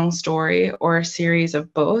long story or a series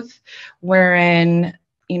of both, wherein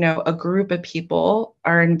a group of people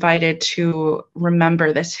are invited to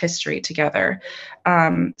remember this history together.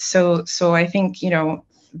 So I think,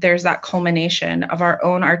 there's that culmination of our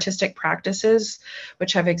own artistic practices,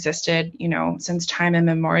 which have existed, since time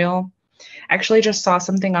immemorial. I actually just saw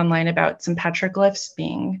something online about some petroglyphs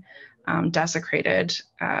being desecrated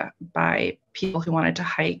by people who wanted to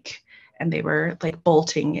hike, and they were like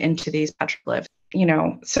bolting into these petroglyphs.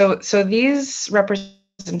 So these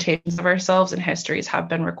representations of ourselves and histories have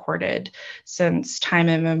been recorded since time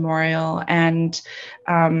immemorial, and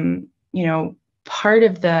part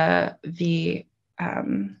of the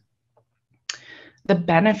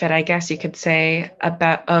benefit, I guess you could say,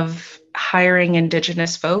 of hiring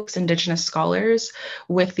Indigenous folks, Indigenous scholars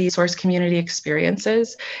with these source community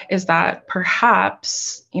experiences is that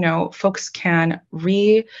perhaps, folks can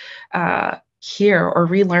hear or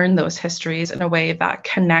relearn those histories in a way that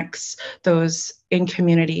connects those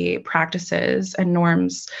in-community practices and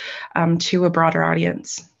norms to a broader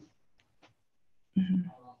audience. Mm-hmm.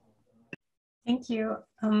 Thank you.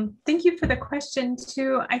 Thank you for the question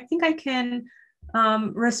too. I think I can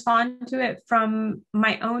respond to it from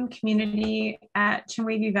my own community at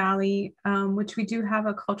Chemehuevi Valley, which we do have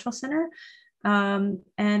a cultural center.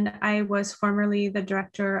 And I was formerly the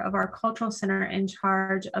director of our cultural center in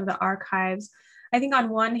charge of the archives. I think on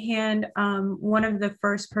one hand, one of the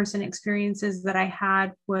first person experiences that I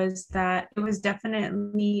had was that it was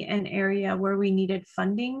definitely an area where we needed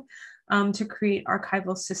funding to create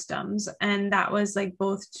archival systems. And that was like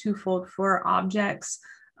both twofold for objects,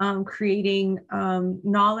 creating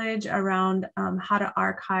knowledge around how to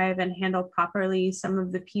archive and handle properly some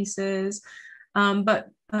of the pieces, But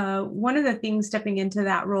one of the things stepping into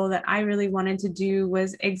that role that I really wanted to do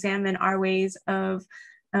was examine our ways of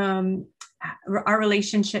our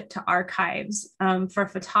relationship to archives for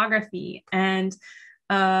photography. And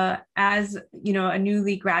as you know, a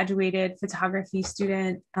newly graduated photography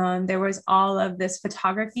student, there was all of this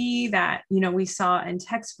photography that, you know, we saw in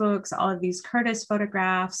textbooks, all of these Curtis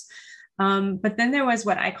photographs. But then there was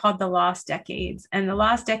what I called the lost decades. And the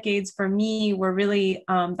lost decades for me were really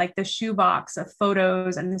like the shoebox of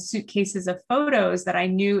photos and the suitcases of photos that I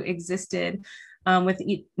knew existed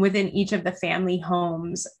within each of the family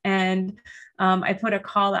homes. And I put a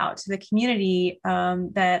call out to the community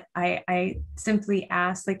that I simply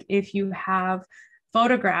asked, like, if you have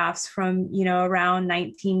photographs from, you know, around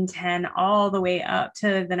 1910 all the way up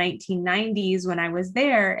to the 1990s when I was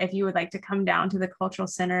there, if you would like to come down to the Cultural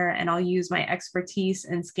Center and I'll use my expertise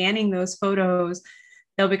in scanning those photos,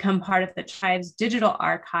 they'll become part of the tribe's digital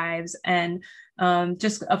archives and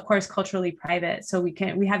just, of course, culturally private. So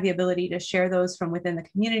we have the ability to share those from within the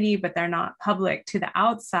community, but they're not public to the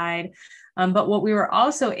outside. But what we were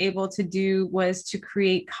also able to do was to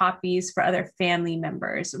create copies for other family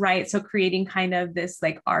members, right? So creating kind of this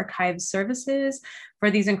like archive services for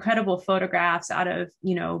these incredible photographs out of,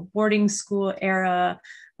 you know, boarding school era,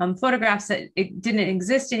 photographs that it didn't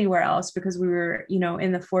exist anywhere else because we were, you know,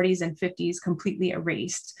 in the 40s and 50s completely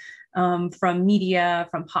erased from media,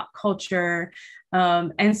 from pop culture.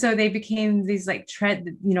 And so they became these like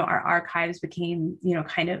our archives became, you know,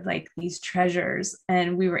 kind of like these treasures.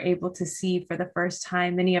 And we were able to see for the first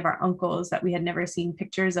time many of our uncles that we had never seen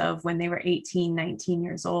pictures of when they were 18, 19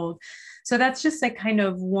 years old. So that's just like kind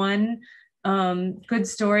of one good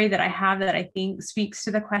story that I have that I think speaks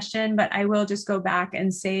to the question, but I will just go back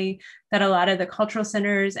and say that a lot of the cultural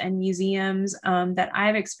centers and museums that I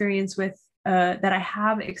have experience with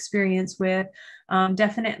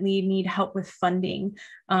definitely need help with funding.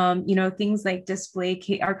 You know, things like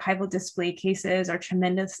archival display cases are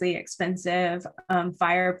tremendously expensive,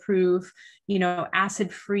 fireproof, you know,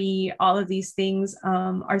 acid-free, all of these things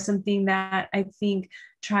are something that I think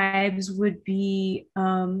tribes would be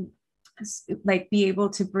able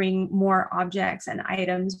to bring more objects and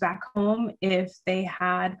items back home if they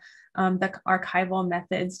had the archival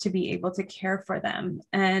methods to be able to care for them.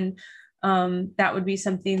 And that would be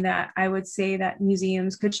something that I would say that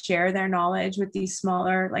museums could share their knowledge with these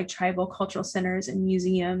smaller like tribal cultural centers and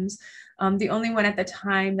museums. The only one at the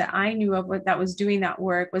time that I knew of that was doing that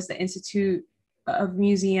work was the Institute of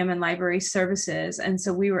Museum and Library Services. And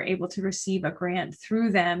so we were able to receive a grant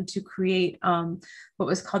through them to create what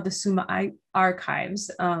was called the Suma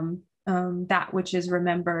Archives, that which is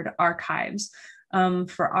remembered archives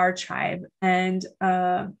for our tribe. And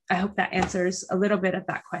I hope that answers a little bit of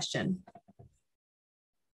that question.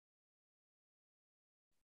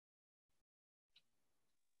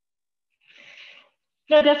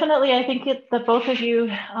 No, definitely. I think that both of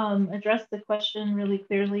you addressed the question really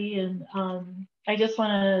clearly. And I just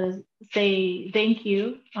want to say thank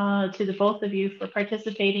you to the both of you for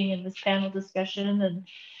participating in this panel discussion and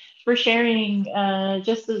for sharing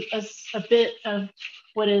just a bit of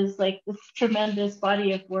what is like this tremendous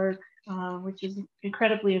body of work, which is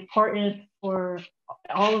incredibly important for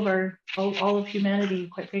all of humanity,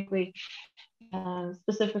 quite frankly,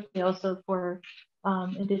 specifically also for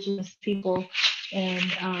Indigenous people.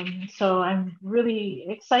 And so I'm really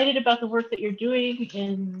excited about the work that you're doing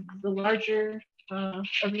in the larger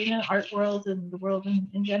arena, art world, and the world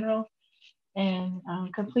in general. And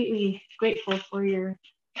I'm completely grateful for your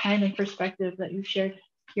time and perspective that you've shared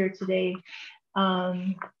here today.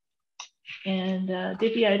 And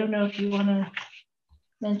Divya, I don't know if you want to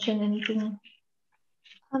mention anything.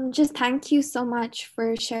 Just thank you so much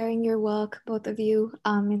for sharing your work, both of you.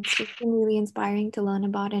 It's just been really inspiring to learn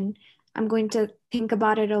about, and I'm going to think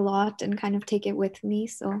about it a lot and kind of take it with me.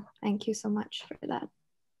 So thank you so much for that.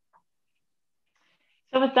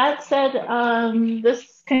 So with that said,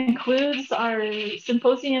 this concludes our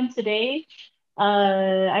symposium today.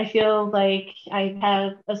 I feel like I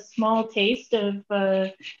have a small taste of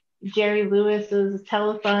Jerry Lewis's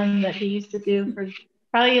telethon that he used to do for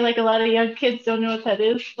probably like a lot of young kids don't know what that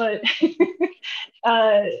is, but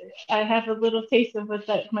I have a little taste of what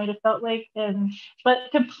that might have felt like,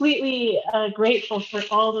 but completely grateful for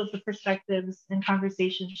all of the perspectives and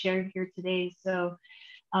conversations shared here today. So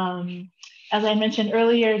as I mentioned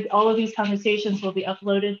earlier, all of these conversations will be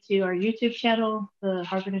uploaded to our YouTube channel, the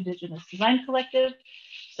Harvard Indigenous Design Collective.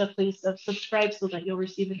 So please subscribe so that you'll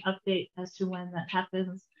receive an update as to when that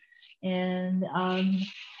happens. And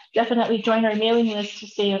definitely join our mailing list to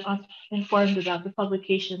stay informed about the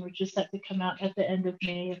publication, which is set to come out at the end of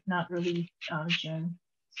May, if not early June.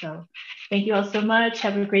 So thank you all so much.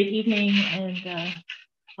 Have a great evening, and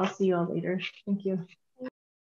I'll see you all later. Thank you.